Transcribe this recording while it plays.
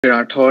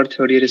Rathod,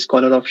 third year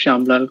scholar of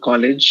Shyam Lal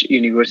College,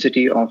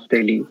 University of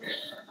Delhi.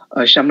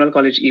 Shyam Lal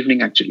College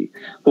evening, actually.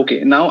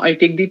 Okay, now I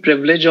take the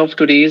privilege of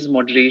today's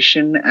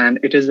moderation, and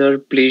it is a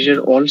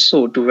pleasure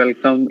also to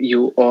welcome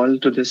you all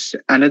to this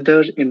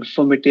another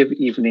informative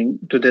evening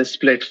to this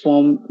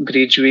platform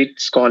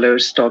Graduate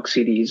Scholars Talk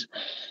series.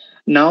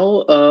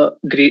 Now,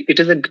 it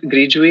is a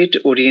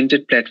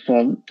graduate-oriented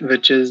platform,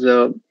 which is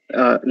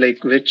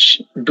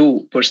which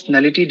do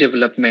personality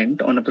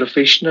development on a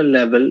professional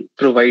level,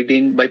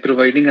 providing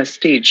a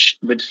stage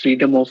with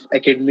freedom of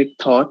academic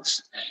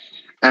thoughts.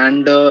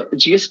 And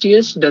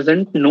GSTS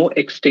doesn't know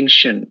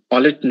extinction.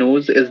 All it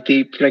knows is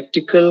the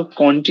practical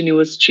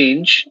continuous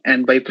change.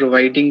 And by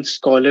providing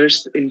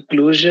scholars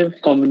inclusive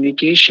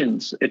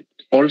communications, it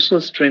also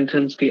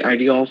strengthens the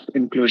idea of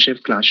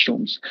inclusive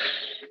classrooms.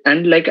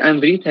 And like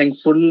I'm very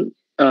thankful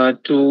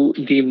to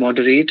the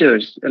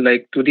moderators,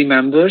 like to the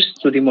members,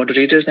 to the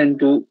moderators, and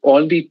to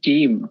all the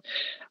team.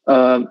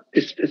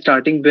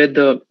 Starting with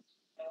the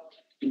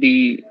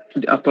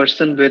a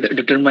person with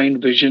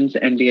determined visions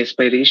and the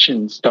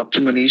aspirations, Dr.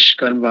 Manish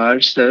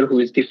Karmwar, sir, who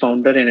is the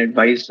founder and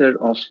advisor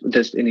of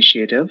this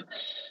initiative.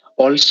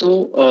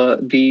 Also,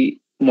 the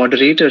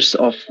moderators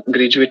of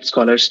Graduate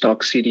Scholars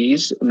Talk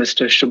series,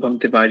 Mr. Shubham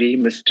Tiwari,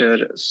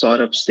 Mr.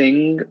 Saurabh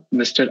Singh,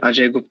 Mr.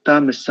 Ajay Gupta,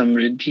 Ms.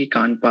 Samriddhi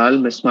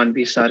Kanpal, Ms.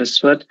 Manvi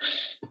Saraswat,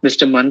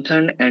 Mr.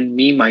 Manthan, and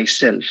me,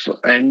 myself.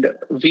 And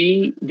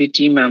we, the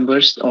team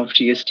members of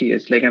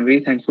GSTS, like I'm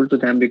very thankful to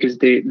them because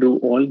they do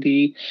all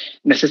the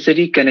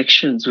necessary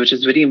connections, which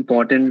is very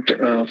important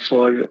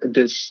for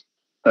this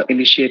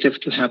initiative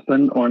to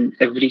happen on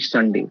every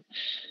Sunday.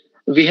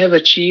 We have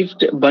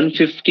achieved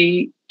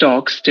 150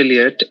 talks till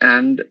yet,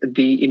 and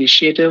the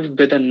initiative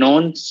with a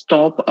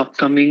non-stop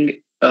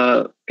upcoming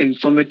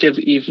informative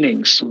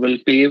evenings will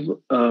pave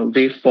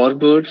way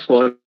forward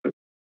for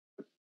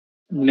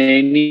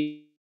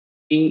many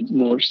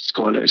more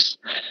scholars.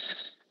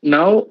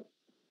 Now,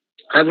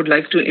 I would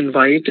like to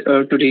invite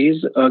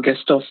today's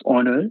guest of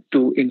honor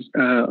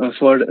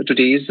for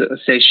today's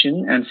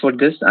session, and for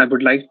this, I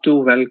would like to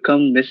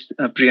welcome Miss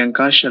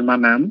Priyanka Sharma,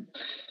 ma'am.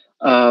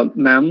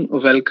 Ma'am,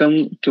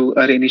 welcome to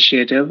our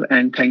initiative,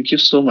 and thank you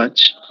so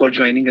much for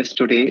joining us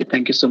today.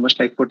 Thank you so much,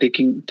 like for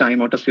taking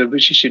time out of your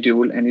busy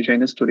schedule and you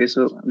join us today.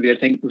 So we are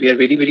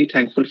very very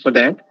thankful for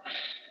that.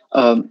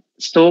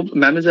 So,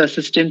 ma'am is an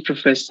assistant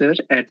professor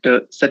at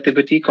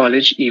Satyabati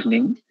College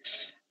Evening,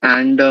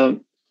 and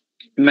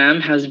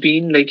ma'am has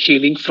been like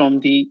hailing from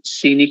the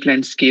scenic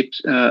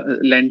landscapes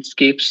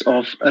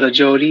of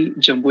Rajouri,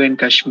 Jammu and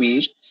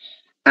Kashmir,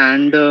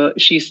 and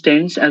she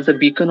stands as a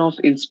beacon of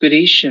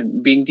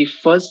inspiration, being the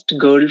first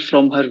girl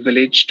from her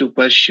village to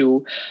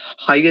pursue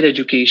higher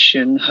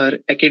education. Her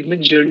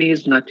academic journey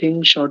is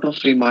nothing short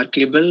of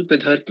remarkable,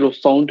 with her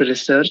profound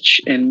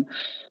research in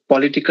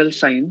political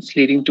science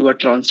leading to a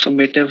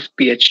transformative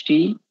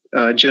PhD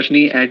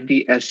journey at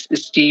the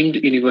esteemed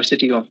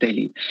University of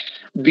Delhi.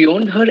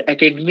 Beyond her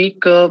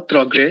academic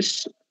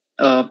progress,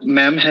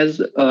 ma'am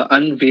has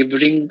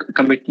unwavering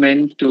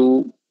commitment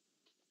to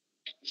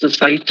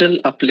societal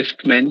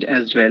upliftment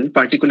as well,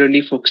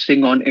 particularly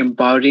focusing on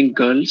empowering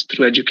girls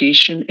through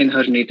education in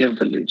her native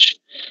village.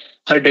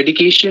 Her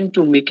dedication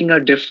to making a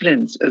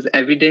difference is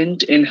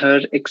evident in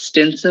her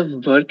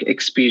extensive work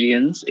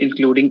experience,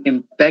 including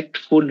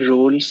impactful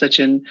roles such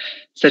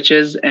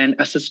as an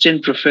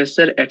assistant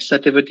professor at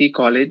Satyavati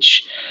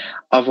College,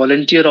 a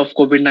volunteer of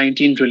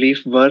COVID-19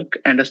 relief work,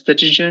 and a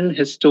citizen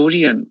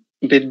historian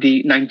with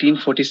the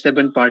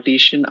 1947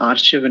 partition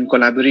archive in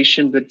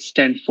collaboration with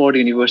Stanford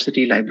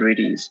University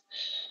Libraries.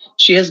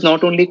 She has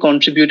not only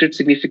contributed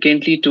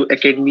significantly to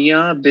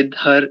academia with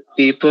her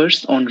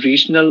papers on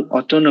regional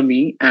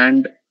autonomy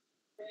and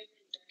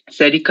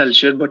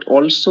sericulture, but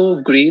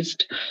also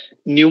graced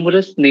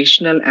numerous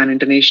national and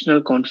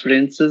international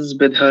conferences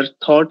with her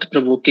thought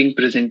provoking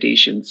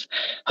presentations.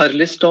 Her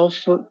list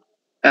of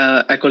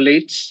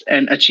accolades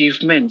and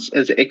achievements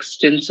is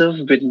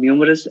extensive, with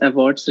numerous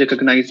awards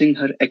recognizing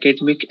her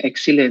academic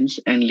excellence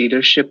and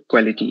leadership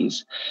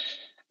qualities.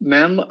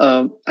 Ma'am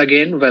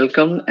again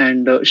welcome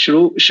and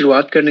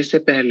शुरुआत करने से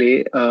पहले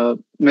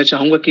मैं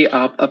चाहूंगा कि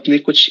आप अपने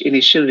कुछ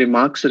इनिशियल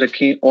रिमार्क्स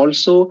रखें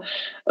also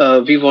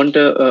we want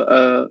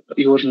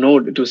your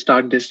node to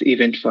start this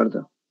event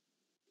further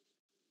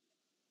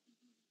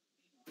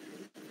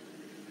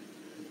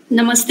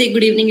Namaste,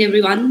 good evening,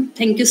 everyone.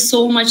 Thank you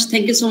so much.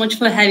 Thank you so much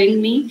for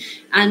having me.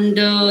 And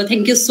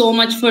thank you so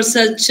much for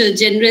such a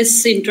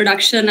generous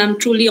introduction. I'm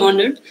truly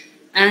honored.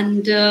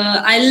 And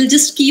I'll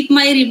just keep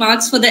my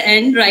remarks for the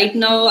end. Right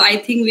now, I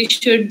think we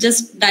should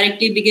just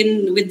directly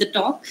begin with the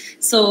talk.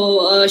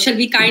 So shall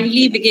we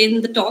kindly begin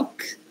the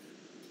talk?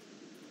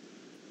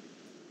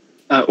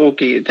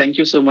 Okay, thank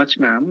you so much,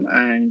 ma'am.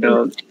 And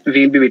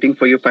we'll be waiting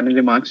for your final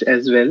remarks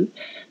as well.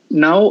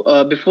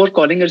 Now, before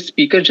calling our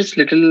speaker, just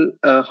little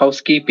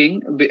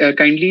housekeeping.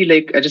 Kindly,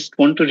 like, I just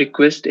want to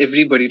request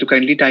everybody to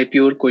kindly type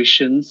your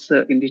questions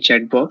in the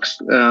chat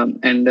box,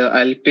 and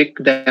I'll pick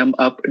them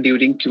up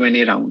during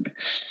Q&A round.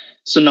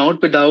 So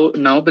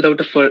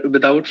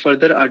without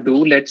further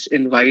ado, let's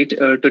invite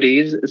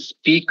today's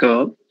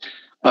speaker,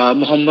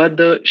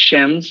 Muhammad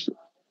Shams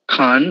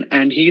Khan,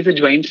 and he is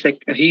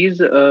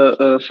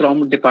a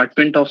from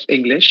Department of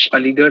English,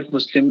 Aligarh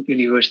Muslim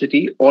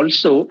University.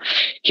 Also,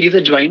 he is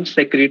a joint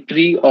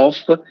secretary of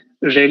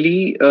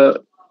Rally.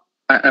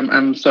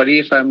 I'm sorry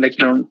if I'm like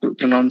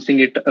pronouncing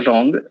it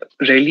wrong.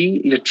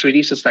 Rally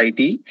Literary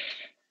Society,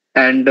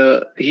 and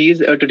he is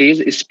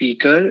today's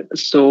speaker.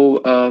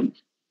 So,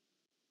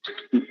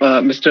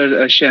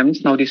 Mr.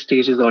 Shams, now the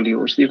stage is all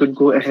yours. You could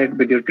go ahead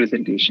with your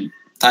presentation.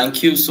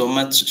 Thank you so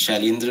much,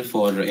 Shailendra,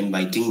 for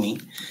inviting me.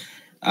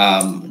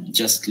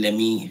 Just let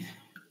me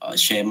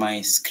share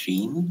my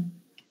screen.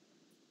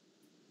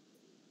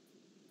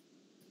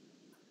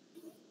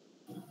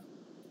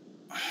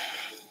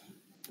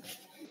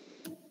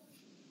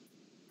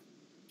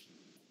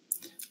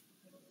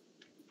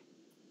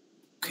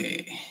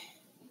 Okay.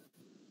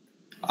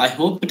 I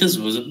hope it is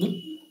visible.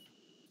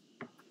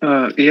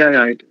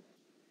 Yeah.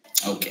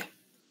 Okay.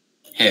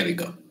 Here we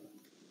go.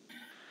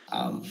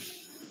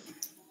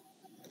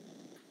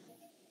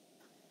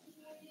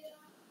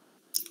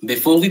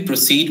 Before we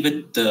proceed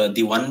with the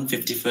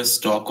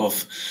 151st talk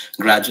of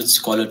Graduate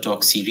Scholar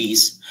Talk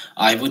series,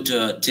 I would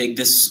take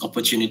this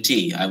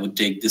opportunity.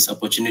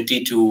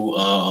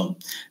 To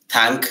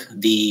thank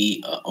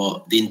the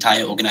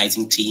entire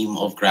organizing team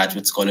of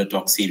Graduate Scholar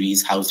Talk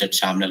series housed at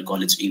Shyam Lal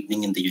College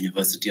Evening in the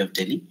University of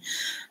Delhi.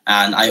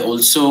 And I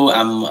also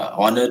am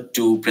honored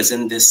to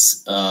present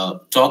this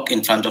talk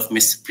in front of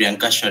Ms.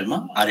 Priyanka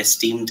Sharma, our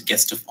esteemed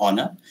guest of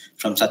honor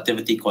from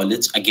Satyavati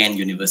College, again,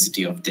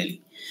 University of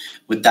Delhi.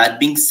 With that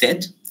being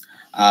said,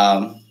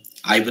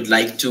 I would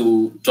like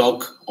to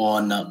talk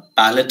on a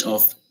palette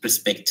of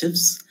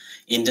perspectives,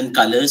 Indian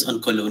colors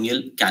on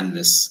colonial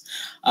canvas.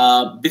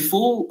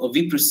 Before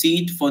we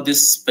proceed for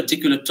this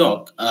particular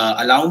talk,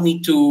 allow me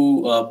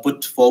to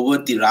put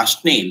forward the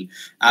rationale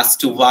as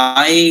to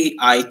why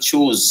I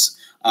chose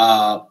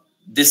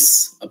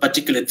this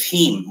particular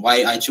theme,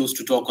 why I chose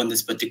to talk on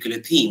this particular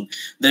theme.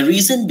 The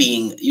reason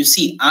being, you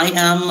see, I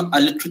am a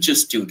literature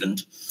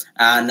student,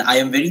 and I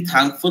am very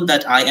thankful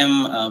that I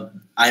am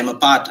a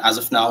part, as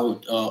of now,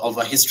 of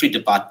a history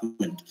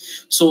department.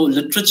 So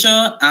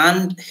literature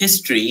and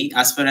history,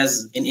 as far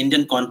as in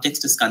Indian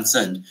context is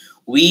concerned,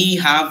 we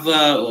have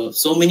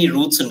so many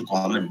roots in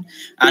common.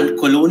 And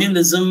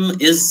colonialism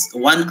is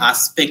one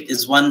aspect,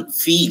 is one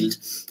field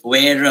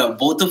where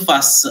both of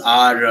us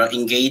are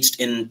engaged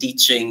in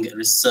teaching,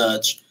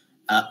 research,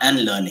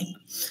 and learning.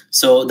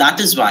 So that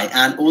is why.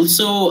 And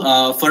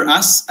also for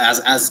us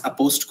as a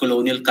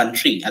post-colonial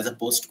country, as a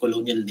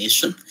post-colonial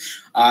nation,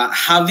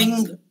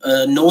 having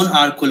known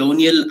our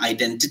colonial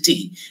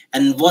identity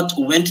and what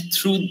went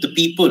through the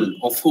people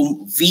of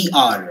whom we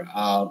are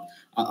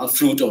a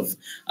fruit of,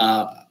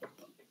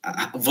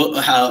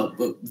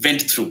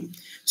 went through.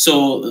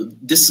 So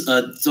this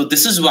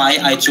is why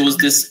I chose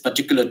this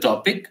particular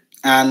topic,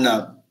 and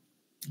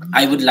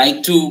I would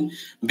like to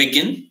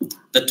begin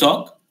the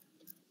talk.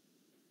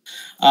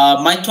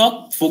 My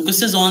talk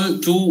focuses on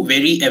two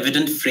very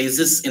evident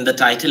phrases in the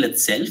title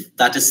itself,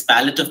 that is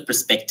palette of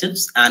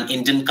perspectives and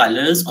Indian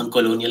colors on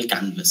colonial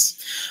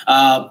canvas.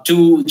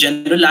 To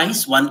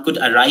generalize, one could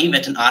arrive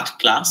at an art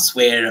class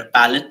where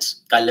palette,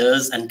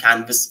 colors, and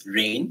canvas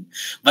reign,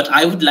 but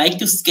I would like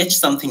to sketch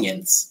something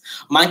else.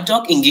 My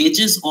talk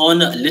engages on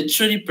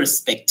literary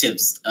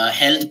perspectives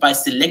held by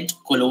select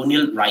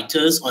colonial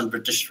writers on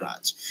British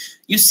Raj.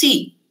 You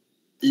see,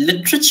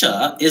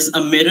 literature is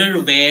a mirror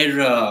where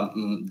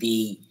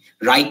the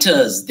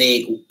writers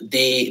they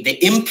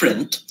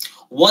imprint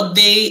what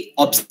they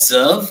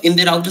observe in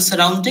their outer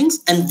surroundings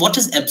and what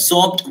is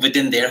absorbed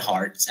within their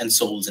hearts and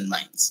souls and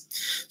minds.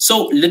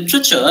 So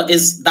literature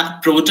is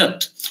that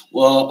product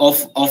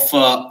of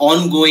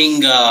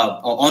ongoing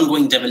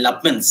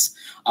developments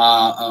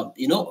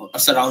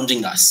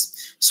surrounding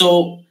us.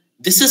 So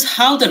this is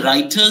how the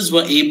writers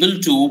were able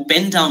to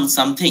pen down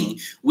something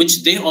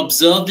which they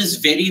observed is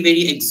very,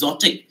 very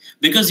exotic.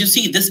 Because you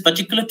see, this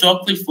particular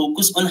talk will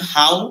focus on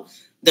how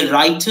the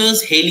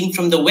writers hailing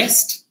from the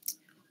West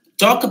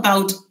talk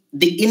about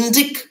the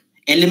Indic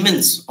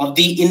elements of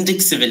the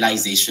Indic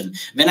civilization.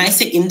 When I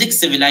say Indic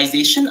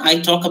civilization, I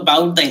talk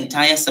about the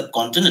entire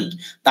subcontinent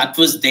that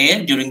was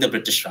there during the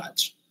British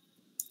Raj.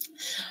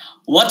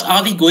 What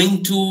are we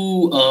going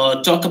to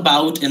talk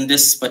about in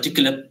this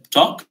particular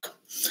talk?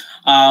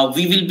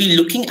 We will be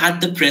looking at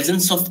the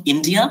presence of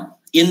India,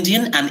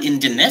 Indian and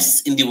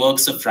Indianness in the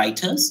works of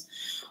writers.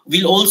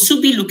 We'll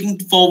also be looking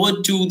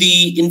forward to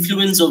the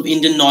influence of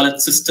Indian knowledge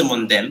system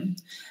on them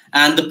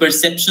and the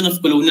perception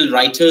of colonial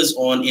writers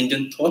on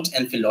Indian thought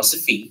and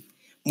philosophy,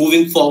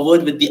 moving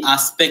forward with the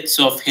aspects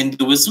of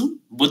Hinduism,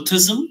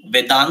 Buddhism,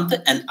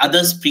 Vedanta, and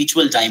other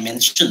spiritual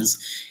dimensions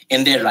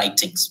in their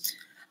writings.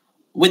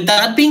 With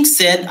that being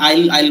said,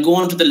 I'll go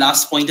on to the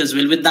last point as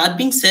well. With that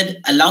being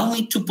said, allow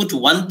me to put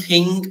one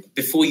thing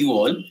before you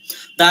all,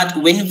 that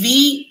when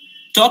we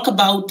talk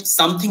about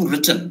something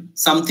written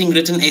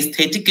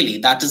aesthetically,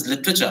 that is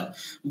literature,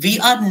 we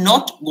are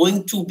not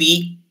going to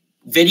be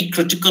very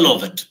critical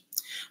of it.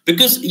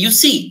 Because you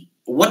see,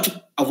 what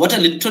a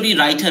literary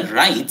writer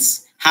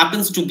writes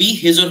happens to be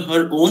his or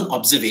her own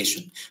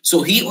observation.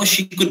 So he or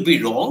she could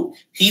be wrong,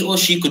 he or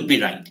she could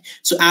be right.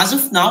 So as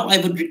of now, I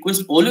would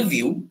request all of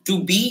you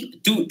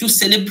to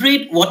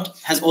celebrate what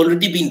has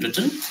already been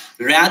written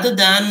rather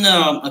than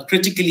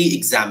critically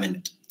examine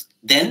it.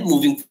 Then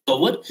moving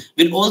forward,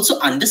 we'll also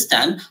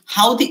understand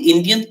how the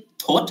Indian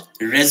thought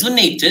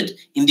resonated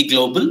in the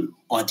global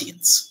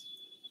audience.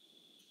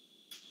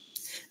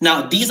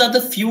 Now, these are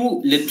the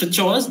few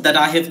literatures that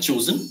I have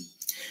chosen.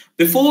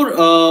 Before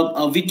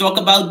we talk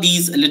about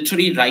these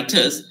literary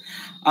writers,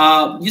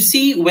 you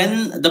see,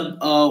 when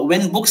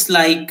books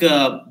like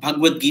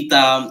Bhagavad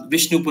Gita,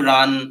 Vishnu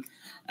Puran,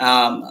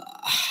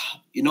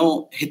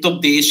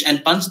 Hitopdesh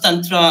and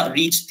Panchtantra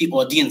reached the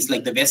audience,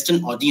 like the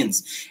Western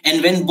audience,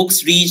 and when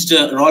books reached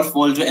Ralph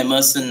Waldo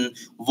Emerson,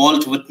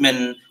 Walt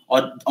Whitman,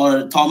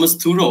 or Thomas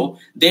Thoreau,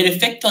 their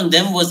effect on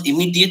them was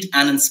immediate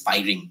and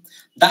inspiring.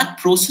 That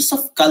process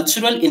of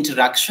cultural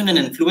interaction and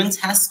influence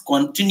has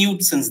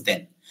continued since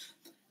then.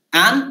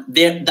 And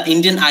the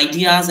Indian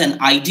ideas and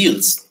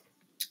ideals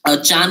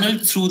are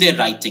channeled through their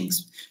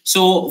writings.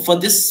 So for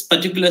this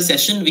particular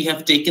session, we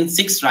have taken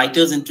 6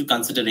 writers into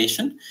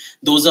consideration.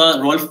 Those are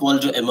Ralph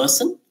Waldo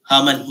Emerson,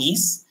 Hermann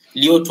Hesse,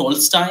 Leo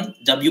Tolstoy,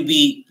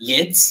 W.B.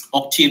 Yeats,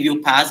 Octavio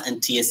Paz,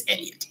 and T.S.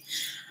 Eliot.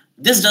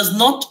 This does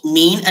not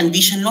mean, and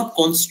we shall not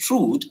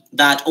construe,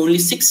 that only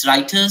 6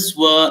 writers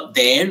were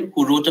there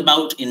who wrote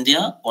about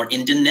India or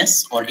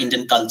Indianness or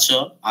Indian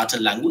culture, art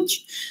and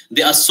language.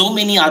 There are so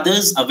many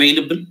others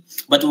available.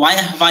 But why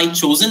have I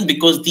chosen?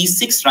 Because these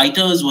 6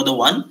 writers were the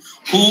one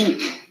who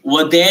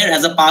were there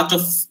as a part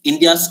of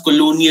India's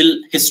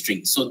colonial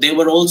history. So they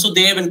were also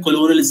there when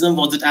colonialism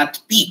was at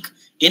peak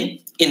in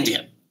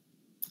India.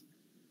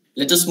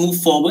 Let us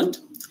move forward.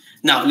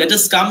 Now, let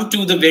us come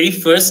to the very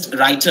first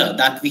writer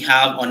that we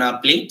have on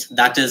our plate.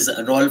 That is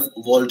Ralph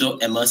Waldo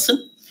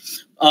Emerson.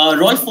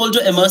 Ralph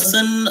Waldo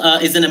Emerson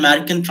is an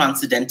American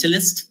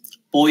transcendentalist,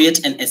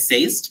 poet, and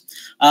essayist.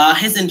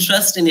 His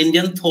interest in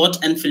Indian thought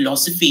and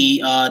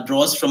philosophy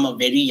draws from a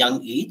very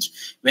young age,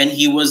 when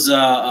he was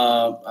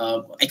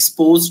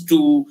exposed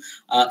to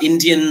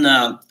Indian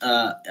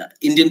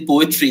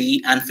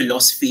poetry and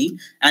philosophy,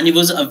 and he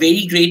was a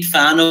very great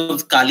fan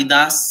of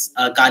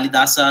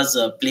Kalidasa's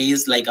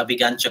plays like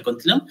Abhigyan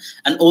Shakuntalam,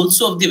 and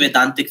also of the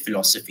Vedantic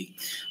philosophy.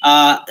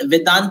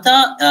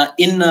 Vedanta,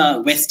 in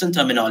Western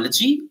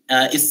terminology,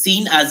 is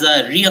seen as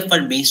a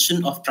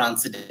reaffirmation of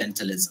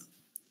transcendentalism.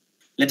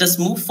 Let us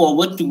move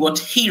forward to what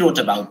he wrote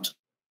about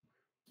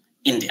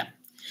India.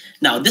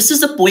 Now, this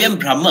is a poem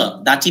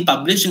Brahma that he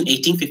published in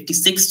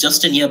 1856,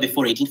 just a year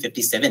before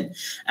 1857.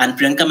 And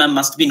Priyanka ma'am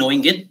must be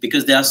knowing it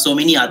because there are so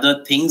many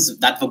other things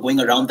that were going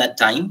around that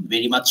time,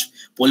 very much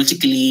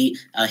politically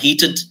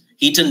heated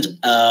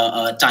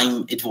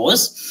time it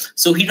was.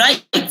 So he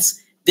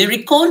writes, "They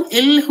recall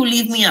ill who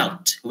leave me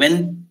out.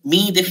 When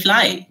me they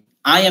fly,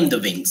 I am the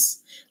wings.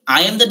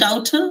 I am the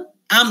doubter,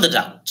 am the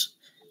doubt.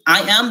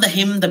 I am the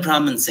hymn the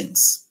Brahman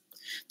sings.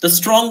 The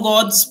strong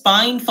gods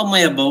pine for my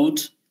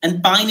abode,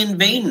 and pine in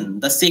vain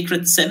the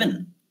sacred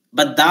 7.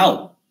 But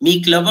thou,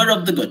 meek lover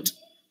of the good,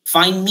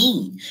 find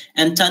me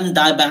and turn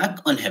thy back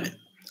on heaven."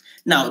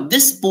 Now,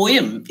 this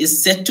poem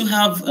is said to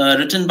have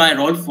written by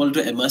Ralph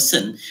Waldo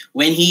Emerson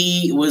when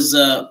he was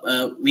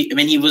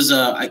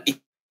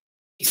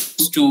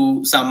exposed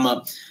to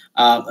some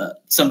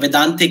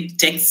Vedantic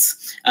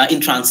texts in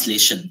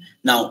translation.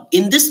 Now,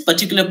 in this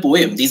particular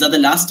poem, these are the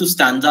last 2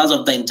 stanzas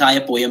of the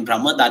entire poem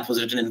Brahma that was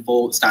written in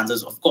 4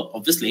 stanzas, of course,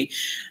 obviously.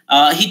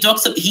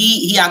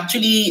 He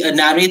actually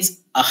narrates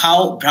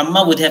how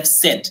Brahma would have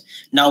said.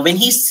 Now, when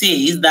he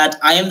says that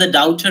I am the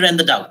doubter and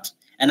the doubt,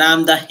 and I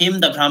am the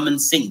hymn the Brahman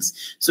sings.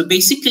 So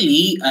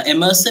basically,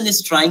 Emerson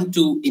is trying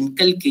to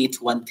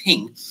inculcate one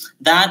thing,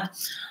 that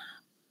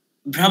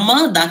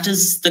Brahma, that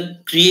is the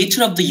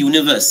creator of the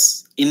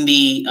universe in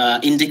the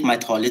Indic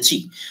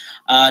mythology,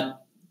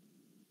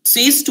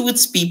 says to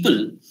its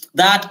people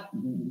that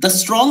the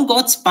strong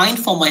gods pine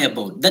for my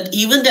abode, that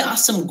even there are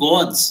some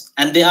gods,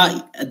 and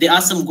there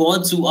are some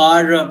gods who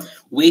are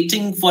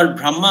waiting for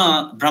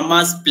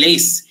Brahma's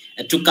place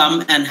to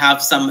come and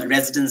have some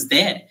residence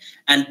there,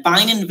 and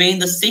pine in vain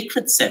the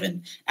sacred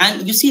 7.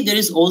 And you see, there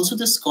is also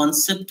this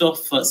concept of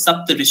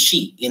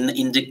Saptarishi in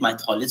Indic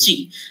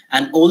mythology,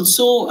 and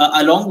also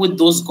along with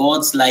those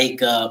gods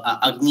like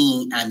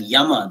Agni and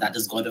Yama, that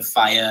is god of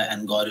fire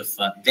and god of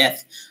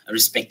death,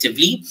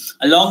 respectively.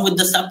 Along with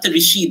the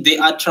Saptarishi, they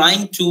are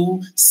trying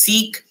to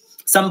seek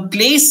some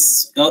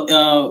place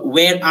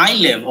where I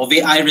live or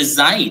where I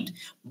reside.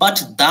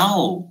 But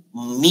thou,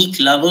 meek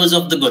lovers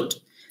of the good.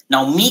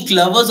 Now, meek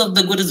lovers of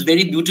the good is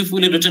very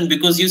beautifully written,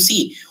 because you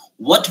see,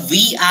 what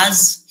we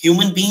as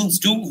human beings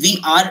do, we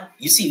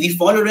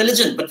follow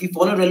religion, but we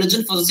follow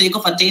religion for the sake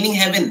of attaining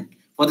heaven,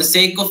 for the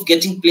sake of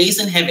getting place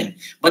in heaven.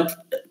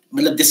 But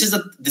this is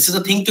a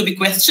thing to be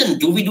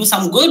questioned. Do we do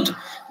some good?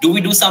 Do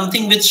we do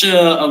something which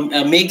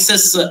makes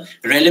us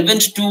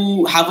relevant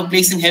to have a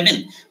place in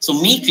heaven? So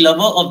meek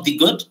lover of the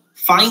good,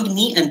 find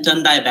me and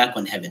turn thy back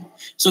on heaven.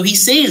 So he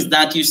says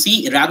that, you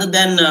see, rather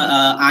than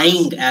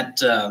eyeing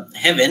at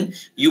heaven,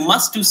 you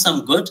must do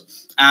some good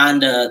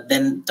and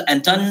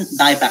turn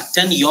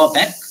your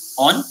back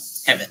on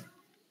heaven.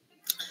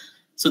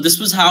 So this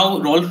was how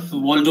Ralph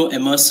Waldo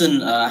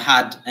Emerson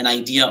had an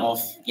idea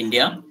of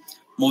India.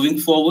 Moving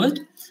forward,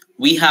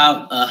 we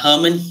have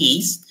Hermann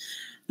Hesse.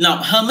 Now,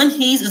 Hermann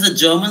Hesse is a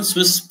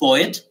German-Swiss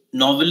poet,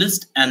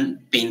 novelist, and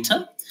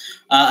painter.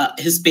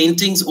 His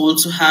paintings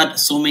also had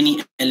so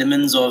many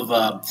elements of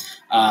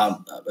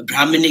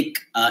Brahminic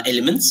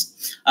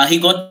elements. He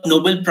got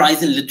Nobel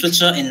Prize in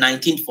Literature in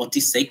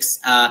 1946.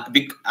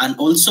 And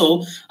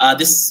also,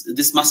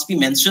 this must be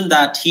mentioned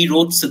that he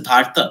wrote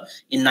Siddhartha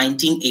in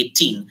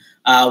 1918,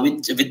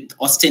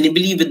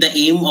 ostensibly with the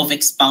aim of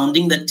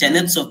expounding the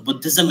tenets of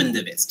Buddhism in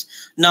the West.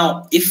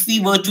 Now, if we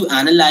were to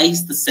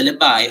analyze the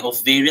syllabi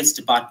of various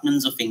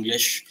departments of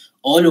English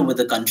all over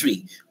the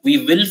country,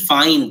 we will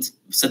find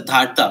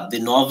Siddhartha, the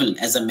novel,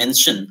 as a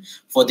mention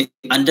for the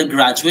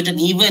undergraduate and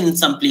even in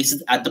some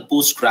places at the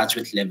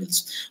postgraduate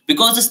levels.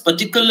 Because this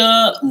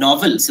particular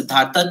novel,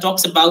 Siddhartha,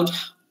 talks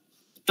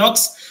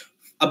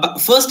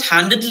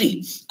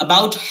first-handedly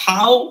about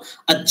how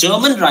a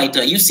German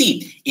writer, you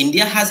see,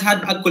 India has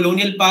had a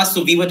colonial past,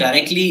 so we were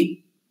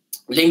directly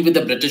linked with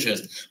the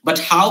Britishers, but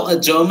how a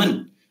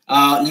German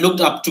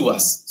looked up to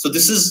us. So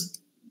this is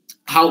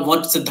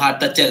what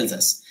Siddhartha tells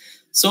us.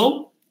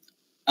 So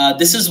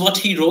this is what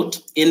he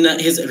wrote in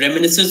his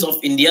Reminiscences of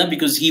India,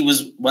 because he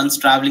was once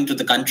traveling to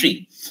the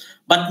country.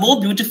 But more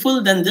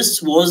beautiful than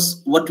this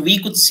was what we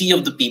could see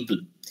of the people.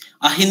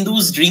 A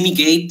Hindu's dreamy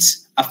gait,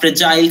 a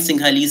fragile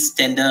Sinhalese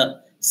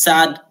tender,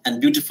 sad and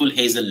beautiful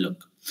hazel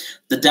look,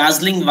 the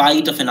dazzling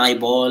white of an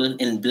eyeball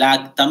in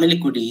black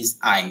Tamilikuddi's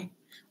eye,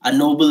 a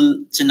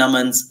noble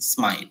Chinnaman's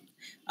smile,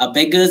 a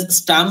beggar's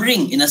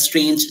stammering in a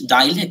strange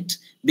dialect,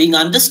 being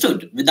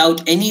understood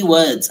without any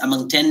words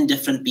among 10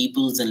 different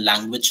peoples and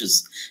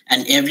languages,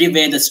 and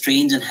everywhere the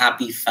strange and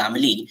happy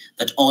family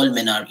that all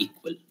men are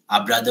equal,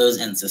 our brothers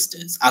and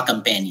sisters, our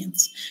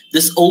companions.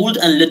 This old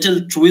and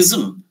little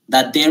truism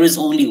that there is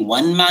only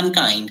one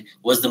mankind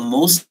was the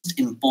most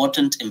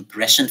important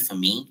impression for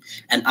me,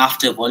 and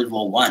after World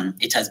War I,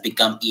 it has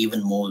become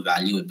even more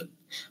valuable.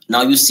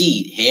 Now you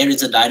see, here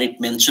is a direct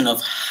mention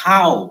of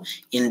how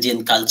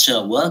Indian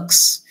culture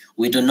works.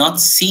 We do not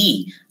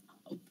see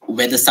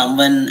whether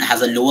someone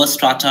has a lower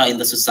strata in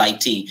the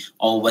society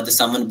or whether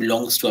someone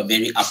belongs to a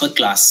very upper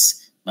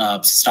class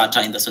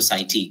strata in the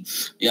society.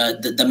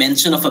 The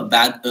mention of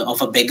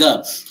a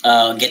beggar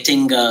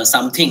getting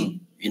something,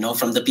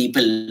 from the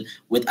people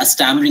with a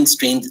stammering,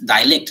 strange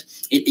dialect.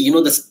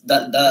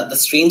 The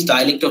strange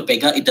dialect of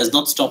beggar, it does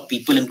not stop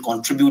people in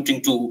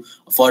contributing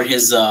for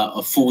his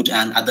food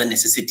and other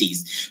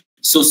necessities.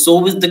 So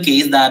is the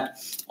case that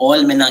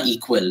all men are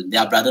equal. They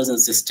are brothers and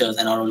sisters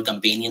and are all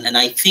companion. And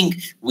I think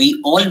we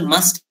all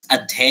must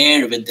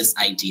adhere with this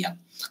idea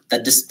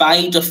that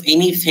despite of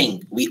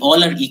anything, we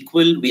all are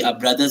equal. We are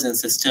brothers and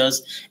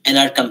sisters and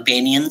are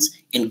companions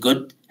in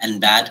good and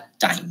bad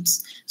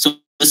times. So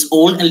this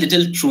old and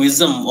little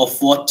truism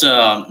of what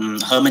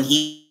Hermann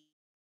Hesse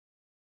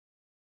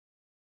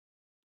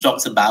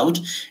talks about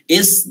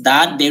is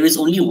that there is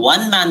only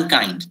one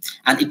mankind,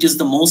 and it is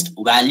the most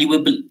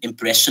valuable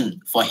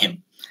impression for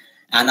him.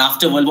 And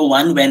after World War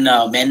I, when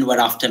men were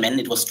after men,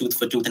 it was tooth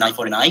for tooth and eye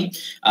for an eye.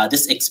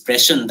 This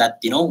expression that,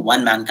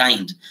 one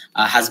mankind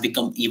has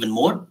become even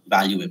more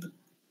valuable.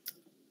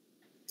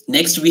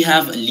 Next, we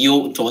have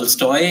Leo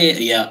Tolstoy,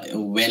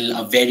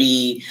 a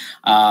very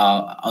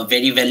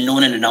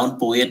well-known and renowned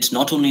poet,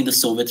 not only in the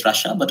Soviet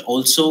Russia, but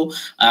also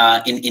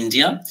in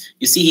India.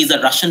 You see, he's a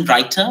Russian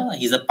writer.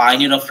 He's a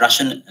pioneer of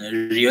Russian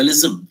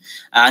realism.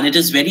 And it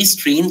is very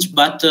strange,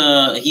 but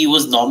he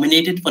was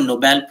nominated for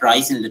Nobel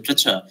Prize in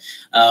Literature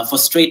for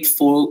straight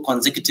 4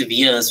 consecutive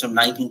years from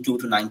 1902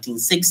 to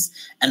 1906,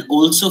 and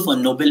also for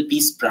Nobel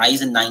Peace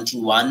Prize in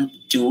 1901,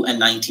 2, and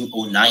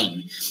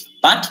 1909.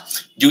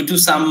 But due to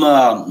some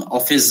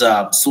of his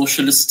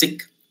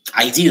socialistic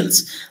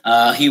ideals,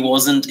 he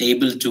wasn't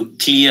able to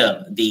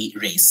clear the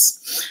race.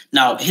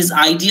 Now, his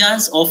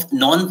ideas of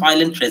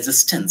non-violent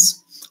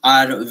resistance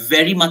are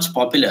very much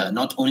popular,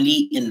 not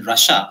only in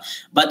Russia,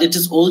 but it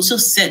is also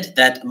said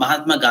that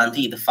Mahatma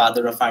Gandhi, the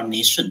father of our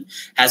nation,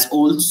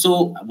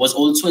 was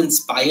also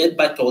inspired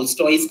by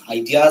Tolstoy's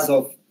ideas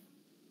of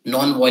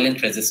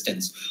non-violent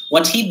resistance.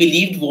 What he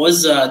believed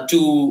was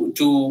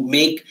to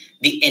make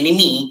the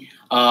enemy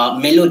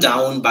mellow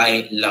down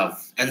by love.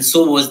 And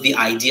so was the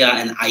idea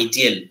and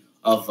ideal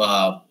of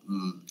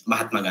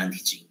Mahatma Gandhi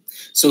ji.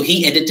 So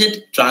he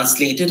edited,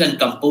 translated, and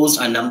composed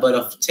a number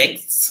of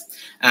texts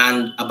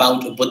and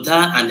about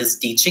Buddha and his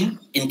teaching,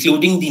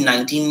 including the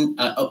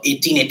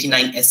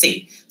 1889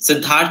 essay,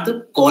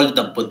 Siddhartha called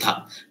the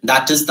Buddha,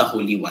 that is the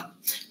Holy One.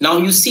 Now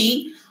you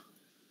see,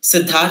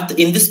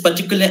 Siddhartha, in this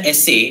particular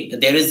essay,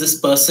 there is this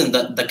person,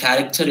 the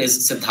character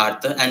is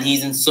Siddhartha, and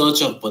he's in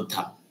search of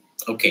Buddha.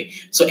 Okay,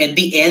 so at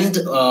the end,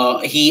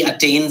 he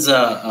attains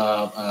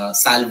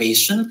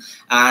salvation,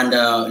 and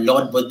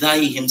Lord Buddha,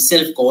 he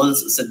himself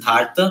calls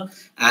Siddhartha,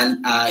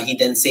 and he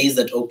then says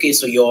that, okay,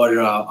 so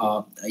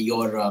your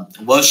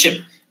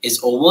worship is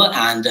over,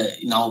 and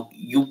now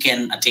you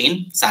can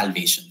attain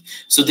salvation.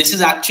 So this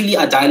is actually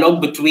a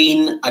dialogue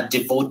between a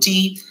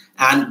devotee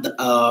and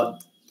the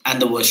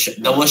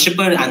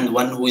worshipper and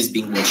one who is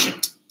being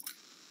worshipped.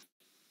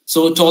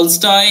 So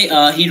Tolstoy,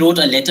 he wrote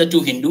a letter to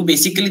Hindu.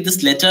 Basically,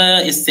 this letter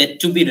is said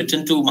to be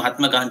written to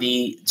Mahatma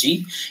Gandhi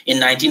ji in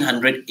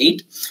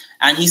 1908.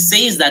 And he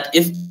says that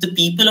if the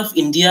people of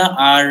India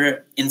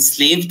are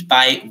enslaved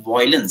by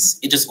violence,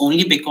 it is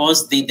only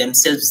because they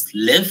themselves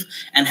live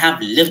and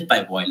have lived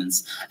by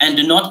violence and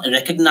do not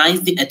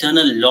recognize the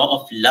eternal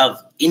law of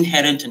love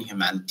inherent in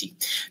humanity.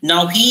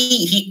 Now,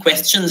 he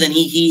questions, and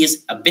he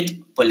is a bit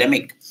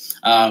polemic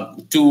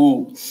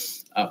to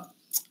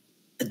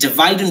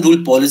divide and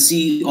rule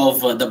policy of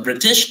the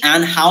British,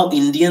 and how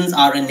Indians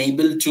are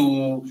unable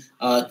to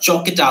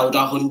chalk it out, or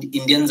how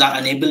Indians are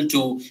unable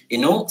to,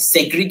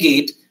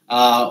 segregate,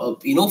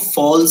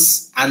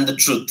 false and the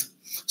truth.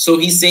 So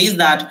he says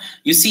that,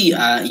 you see,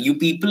 you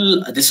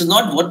people, this is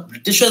not what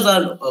Britishers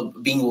are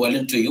being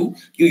violent to you.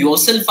 You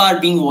yourself are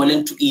being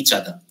violent to each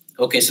other.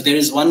 Okay, so there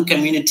is one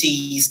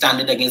community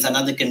standing against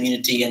another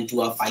community, and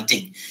two are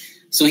fighting.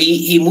 So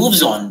he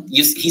moves on.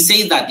 He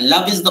says that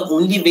love is the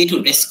only way to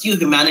rescue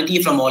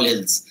humanity from all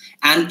ills.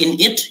 And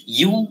in it,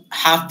 you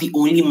have the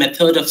only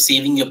method of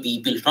saving your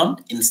people from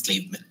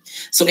enslavement.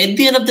 So at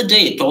the end of the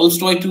day,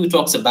 Tolstoy too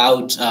talks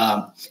about,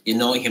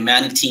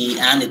 humanity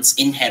and its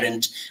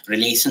inherent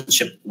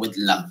relationship with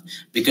love.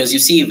 Because you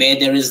see, where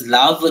there is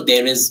love,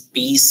 there is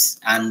peace.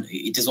 And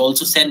it is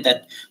also said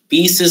that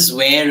peace is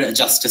where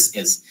justice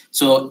is.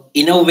 So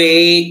in a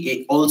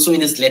way, also in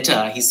his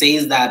letter, he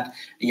says that,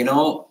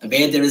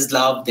 where there is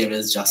love, there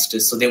is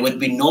justice. So there would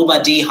be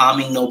nobody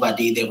harming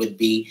nobody. There would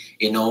be,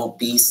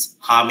 peace,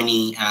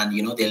 harmony, and,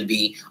 there'll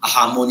be a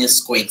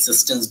harmonious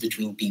coexistence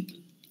between people.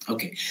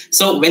 Okay.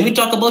 So when we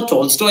talk about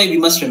Tolstoy, we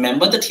must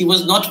remember that he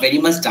was not very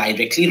much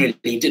directly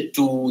related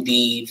to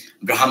the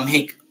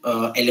Brahmic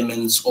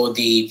elements or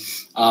the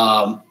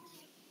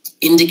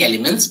Indic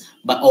elements,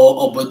 but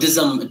or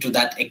Buddhism to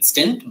that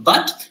extent,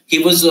 but he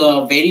was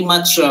very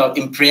much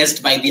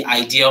impressed by the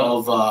idea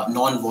of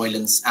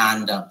non-violence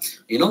and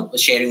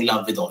sharing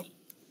love with all.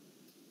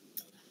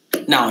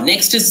 Now,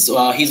 next is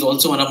he's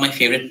also one of my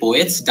favorite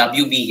poets,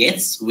 W.B.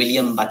 Yeats,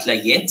 William Butler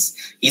Yeats.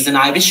 He's an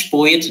Irish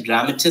poet,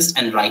 dramatist,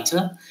 and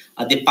writer.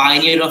 The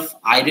pioneer of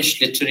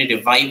Irish literary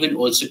revival,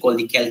 also called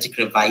the Celtic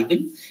Revival.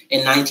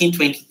 In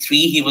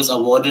 1923, he was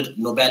awarded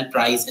Nobel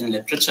Prize in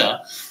Literature,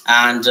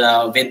 and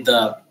in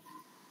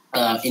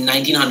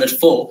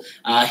 1904,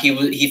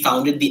 he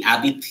founded the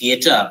Abbey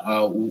Theatre,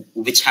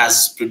 which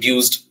has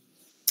produced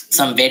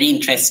some very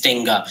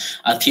interesting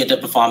theatre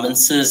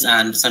performances,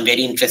 and some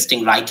very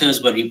interesting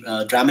writers were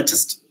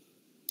dramatists,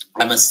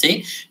 I must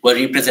say, were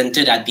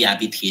represented at the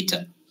Abbey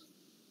Theatre.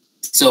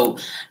 So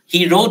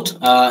he wrote.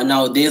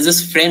 Now there's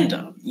this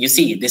friend. You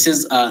see, this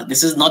is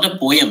not a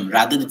poem.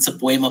 Rather, it's a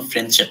poem of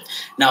friendship.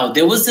 Now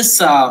there was this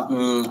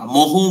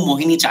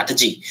Mohini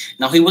Chatterjee.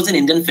 Now he was an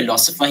Indian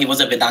philosopher. He was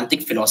a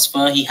Vedantic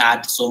philosopher. He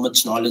had so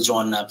much knowledge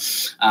on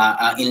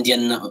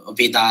Indian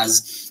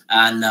Vedas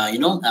and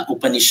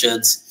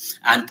Upanishads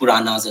and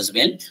Puranas as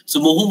well.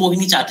 So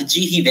Mohini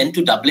Chatterjee, he went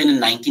to Dublin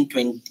in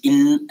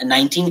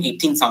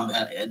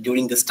 1918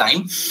 during this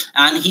time,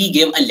 and he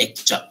gave a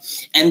lecture.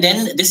 And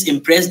then this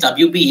impressed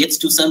W.B. Yeats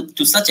to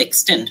such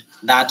extent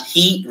that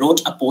he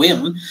wrote a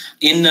poem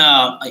in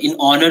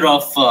honor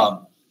of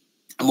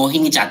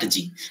Mohini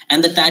Chatterjee.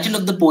 And the title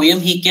of the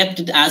poem, he kept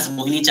it as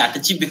Mohini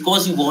Chatterjee,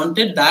 because he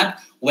wanted that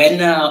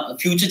when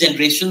future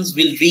generations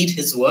will read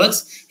his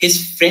works,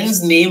 his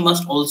friend's name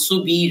must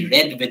also be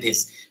read with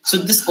his. So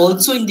this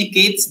also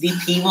indicates the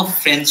theme of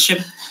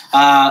friendship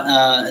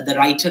the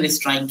writer is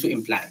trying to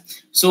imply.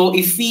 So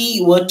if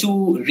we were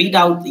to read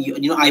out,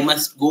 I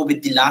must go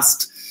with the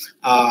last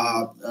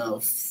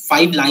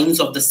 5 lines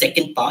of the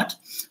second part.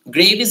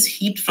 Grave is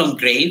heaped from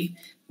grave,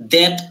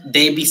 that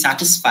they be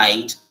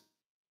satisfied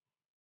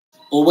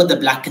over the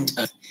blackened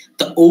earth.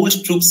 The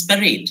old troops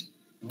parade.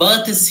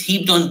 Birth is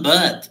heaped on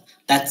birth,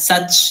 that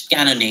such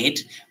cannonade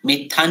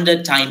may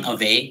thunder time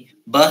away.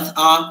 Birth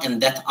are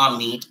and death are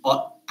meet,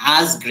 or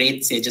as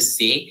great sages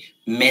say,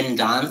 men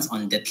dance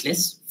on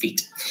deathless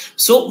feet.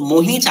 So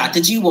Mohini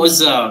Chatterjee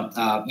was,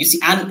 you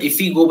see, and if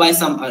we go by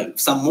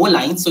some more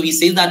lines, so he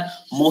says that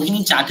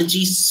Mohini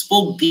Chatterjee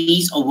spoke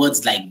these or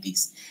words like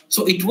these.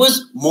 So it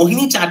was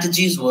Mohini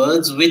Chatterjee's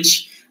words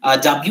which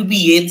W.B.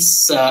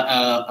 Yeats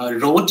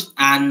wrote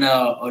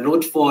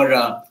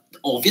for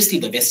obviously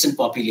the Western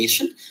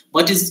population,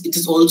 but it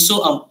is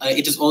also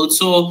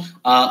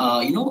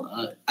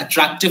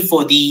attractive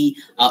for the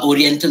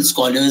Oriental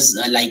scholars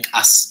like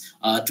us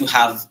to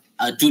have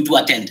to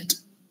attend it.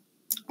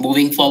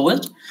 Moving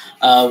forward,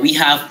 we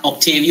have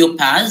Octavio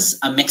Paz,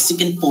 a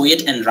Mexican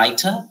poet and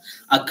writer,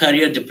 a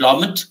career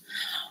diplomat.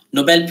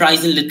 Nobel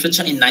Prize in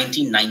Literature in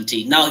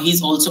 1990. Now,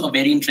 he's also a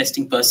very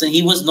interesting person.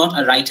 He was not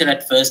a writer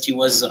at first. He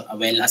was,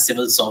 a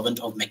civil servant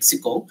of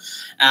Mexico.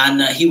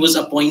 And he was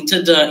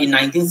appointed in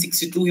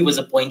 1962. He was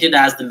appointed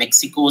as the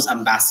Mexico's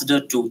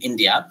ambassador to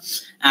India.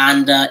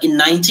 And in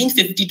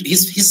 1952,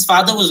 his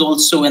father was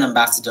also an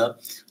ambassador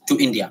to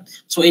India.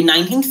 So in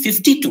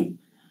 1952,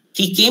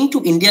 he came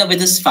to India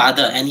with his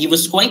father, and he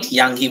was quite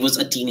young. He was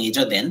a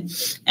teenager then,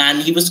 and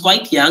he was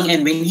quite young.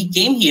 And when he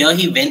came here,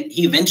 he went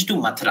to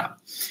Mathura.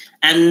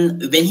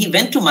 And when he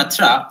went to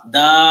Mathura,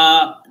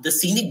 the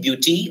scenic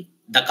beauty,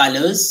 the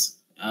colors,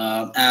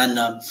 and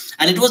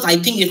it was, I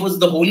think it was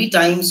the holy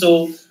time.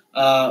 So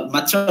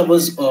Mathura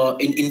was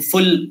in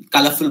full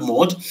colorful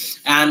mode.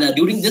 And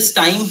during this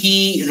time,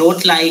 he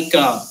wrote a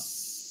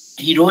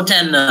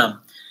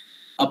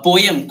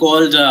poem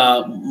called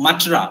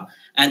Mathura.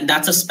 And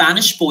that's a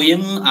Spanish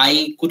poem.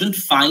 I couldn't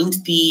find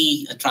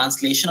the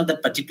translation of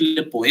that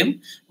particular poem,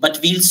 but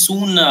we'll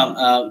soon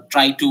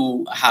try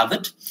to have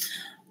it.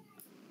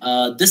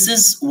 This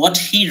is what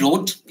he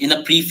wrote in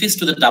a preface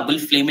to the Double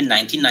Flame in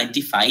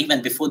 1995,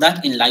 and before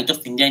that, In Light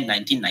of India in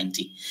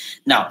 1990.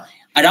 Now,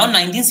 around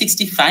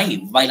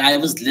 1965, while I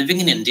was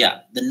living in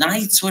India, the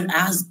nights were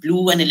as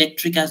blue and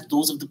electric as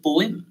those of the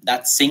poem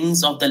that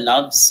sings of the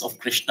loves of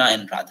Krishna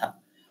and Radha.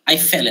 I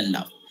fell in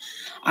love.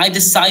 I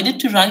decided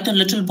to write a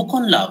little book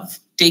on love,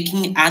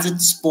 taking as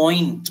its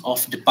point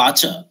of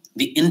departure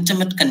the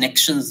intimate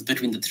connections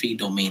between the three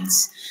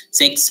domains: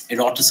 sex,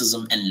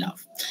 eroticism, and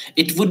love.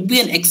 It would be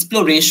an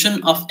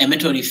exploration of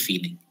amatory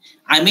feeling.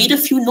 I made a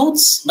few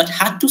notes, but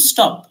had to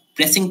stop.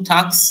 Pressing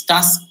tasks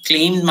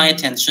claimed my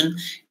attention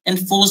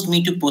and forced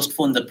me to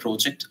postpone the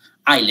project.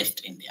 I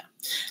left India.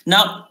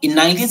 Now, in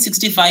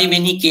 1965,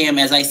 when he came,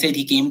 as I said,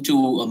 he came to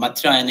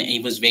Mathura, and he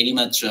was very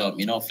much,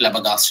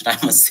 flabbergasted, I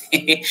must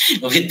say,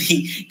 with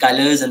the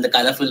colors and the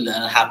colorful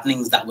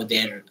happenings that were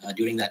there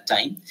during that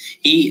time.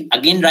 He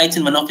again writes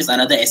in one of his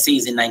another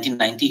essays in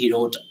 1990, he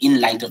wrote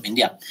In Light of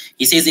India.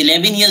 He says,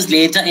 11 years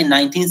later, in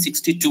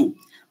 1962,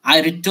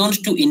 I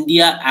returned to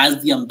India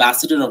as the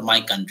ambassador of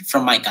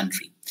from my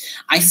country.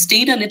 I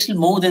stayed a little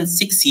more than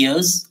 6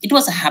 years. It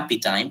was a happy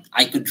time.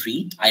 I could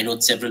read. I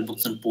wrote several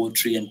books on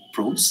poetry and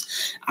prose.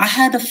 I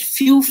had a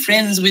few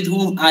friends with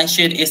whom I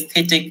shared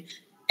aesthetic,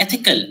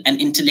 ethical,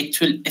 and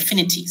intellectual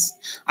affinities.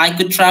 I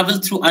could travel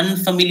through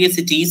unfamiliar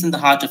cities in the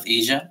heart of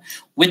Asia,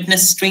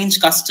 witness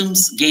strange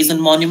customs, gaze on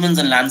monuments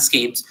and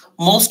landscapes.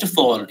 Most of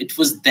all, it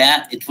was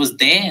there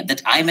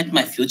that I met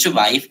my future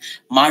wife,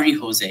 Marie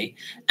Jose,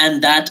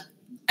 and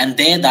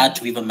there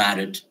that we were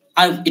married.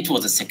 It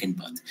was a second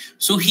birth.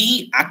 So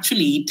he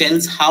actually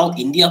tells how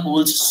India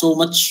holds so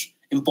much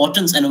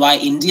importance and why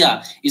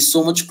India is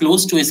so much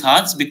close to his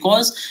hearts,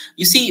 because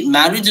you see,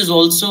 marriage is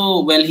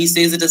also, well, he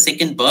says it a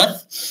second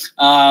birth.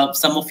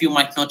 Some of you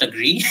might not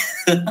agree.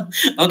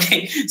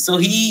 Okay, so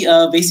he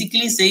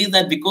basically says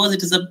that because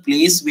it is a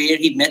place where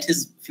he met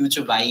his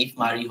future wife,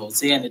 Marie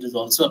Jose, and it is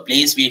also a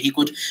place where he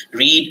could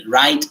read,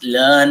 write,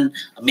 learn,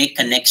 make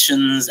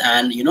connections,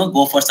 and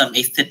go for some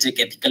aesthetic,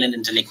 ethical, and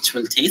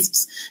intellectual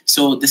tastes.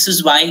 So this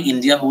is why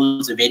India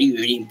holds a very,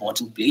 very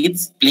important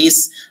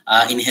place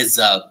in his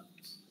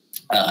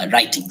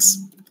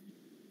writings.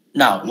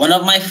 Now, one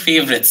of my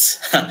favorites,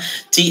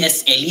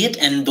 T.S. Eliot,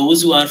 and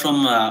those who are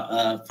from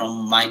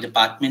my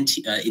department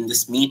in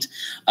this meet,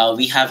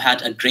 we have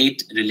had a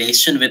great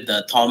relation with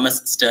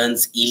Thomas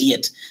Stearns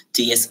Eliot,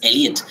 T.S.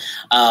 Eliot.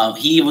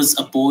 He was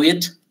a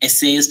poet,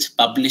 essayist,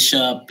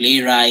 publisher,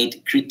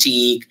 playwright,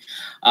 critique,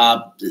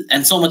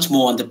 and so much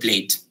more on the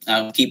plate.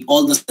 Keep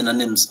all the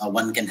synonyms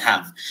one can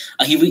have.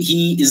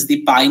 He is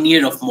the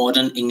pioneer of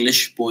modern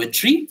English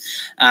poetry,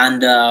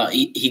 and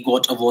he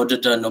got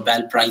awarded a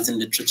Nobel Prize in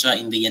Literature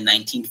in the year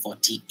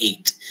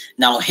 1948.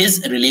 Now,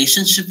 his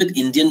relationship with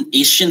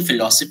Asian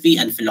philosophy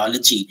and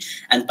philology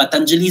and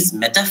Patanjali's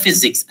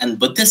metaphysics and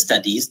Buddhist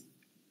studies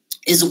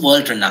is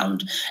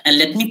world-renowned. And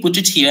let me put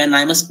it here, and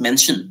I must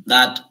mention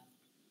that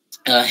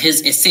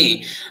his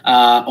essay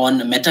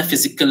on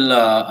metaphysical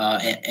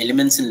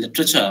elements in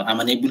literature, I'm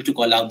unable to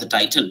call out the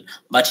title,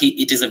 but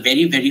it is a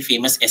very, very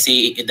famous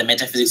essay, The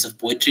Metaphysics of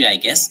Poetry, I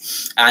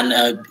guess. And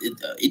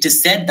it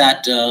is said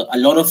that a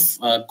lot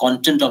of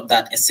content of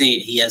that essay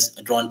he has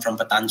drawn from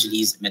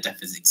Patanjali's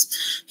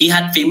metaphysics. He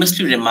had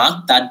famously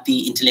remarked that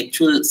the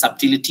intellectual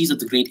subtleties of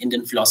the great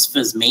Indian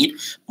philosophers made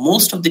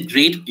most of the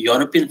great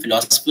European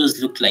philosophers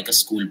look like a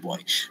schoolboy.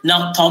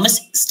 Now, Thomas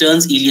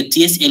Stearns Eliot,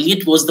 T.S.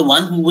 Eliot, was the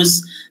one who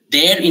was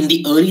there in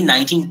the early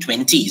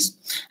 1920s.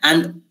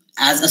 And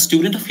as a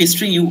student of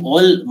history, you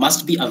all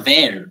must be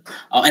aware,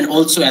 and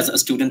also as a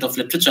student of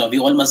literature, we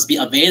all must be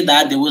aware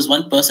that there was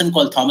one person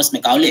called Thomas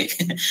Macaulay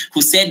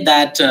who said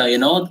that,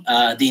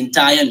 the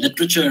entire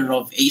literature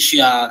of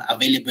Asia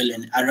available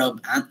in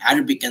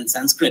Arabic and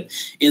Sanskrit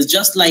is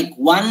just like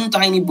one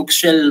tiny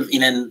bookshelf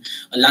in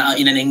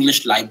an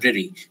English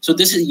library. So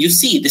this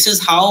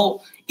is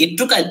how it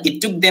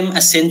took them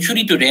a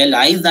century to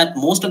realize that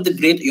most of the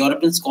great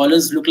European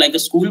scholars look like a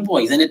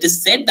schoolboys. And it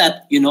is said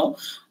that,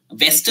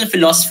 Western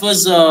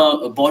philosophers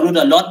borrowed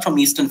a lot from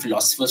Eastern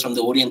philosophers, from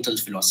the Oriental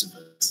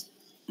philosophers.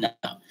 Now,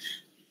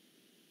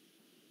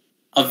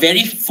 a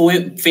very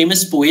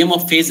famous poem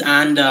of his,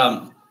 and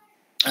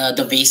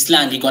The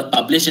Wasteland, he got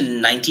published in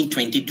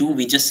 1922.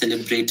 We just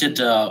celebrated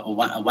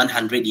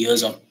 100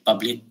 years of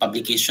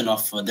publication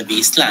of The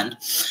Wasteland.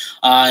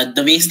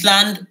 The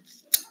Wasteland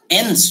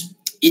ends,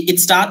 it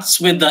starts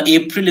with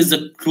April is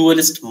the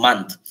cruelest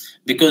month,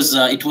 because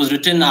it was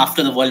written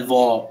after the World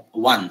War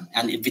I,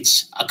 and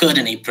which occurred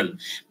in April.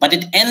 But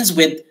it ends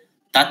with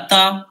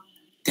Tatta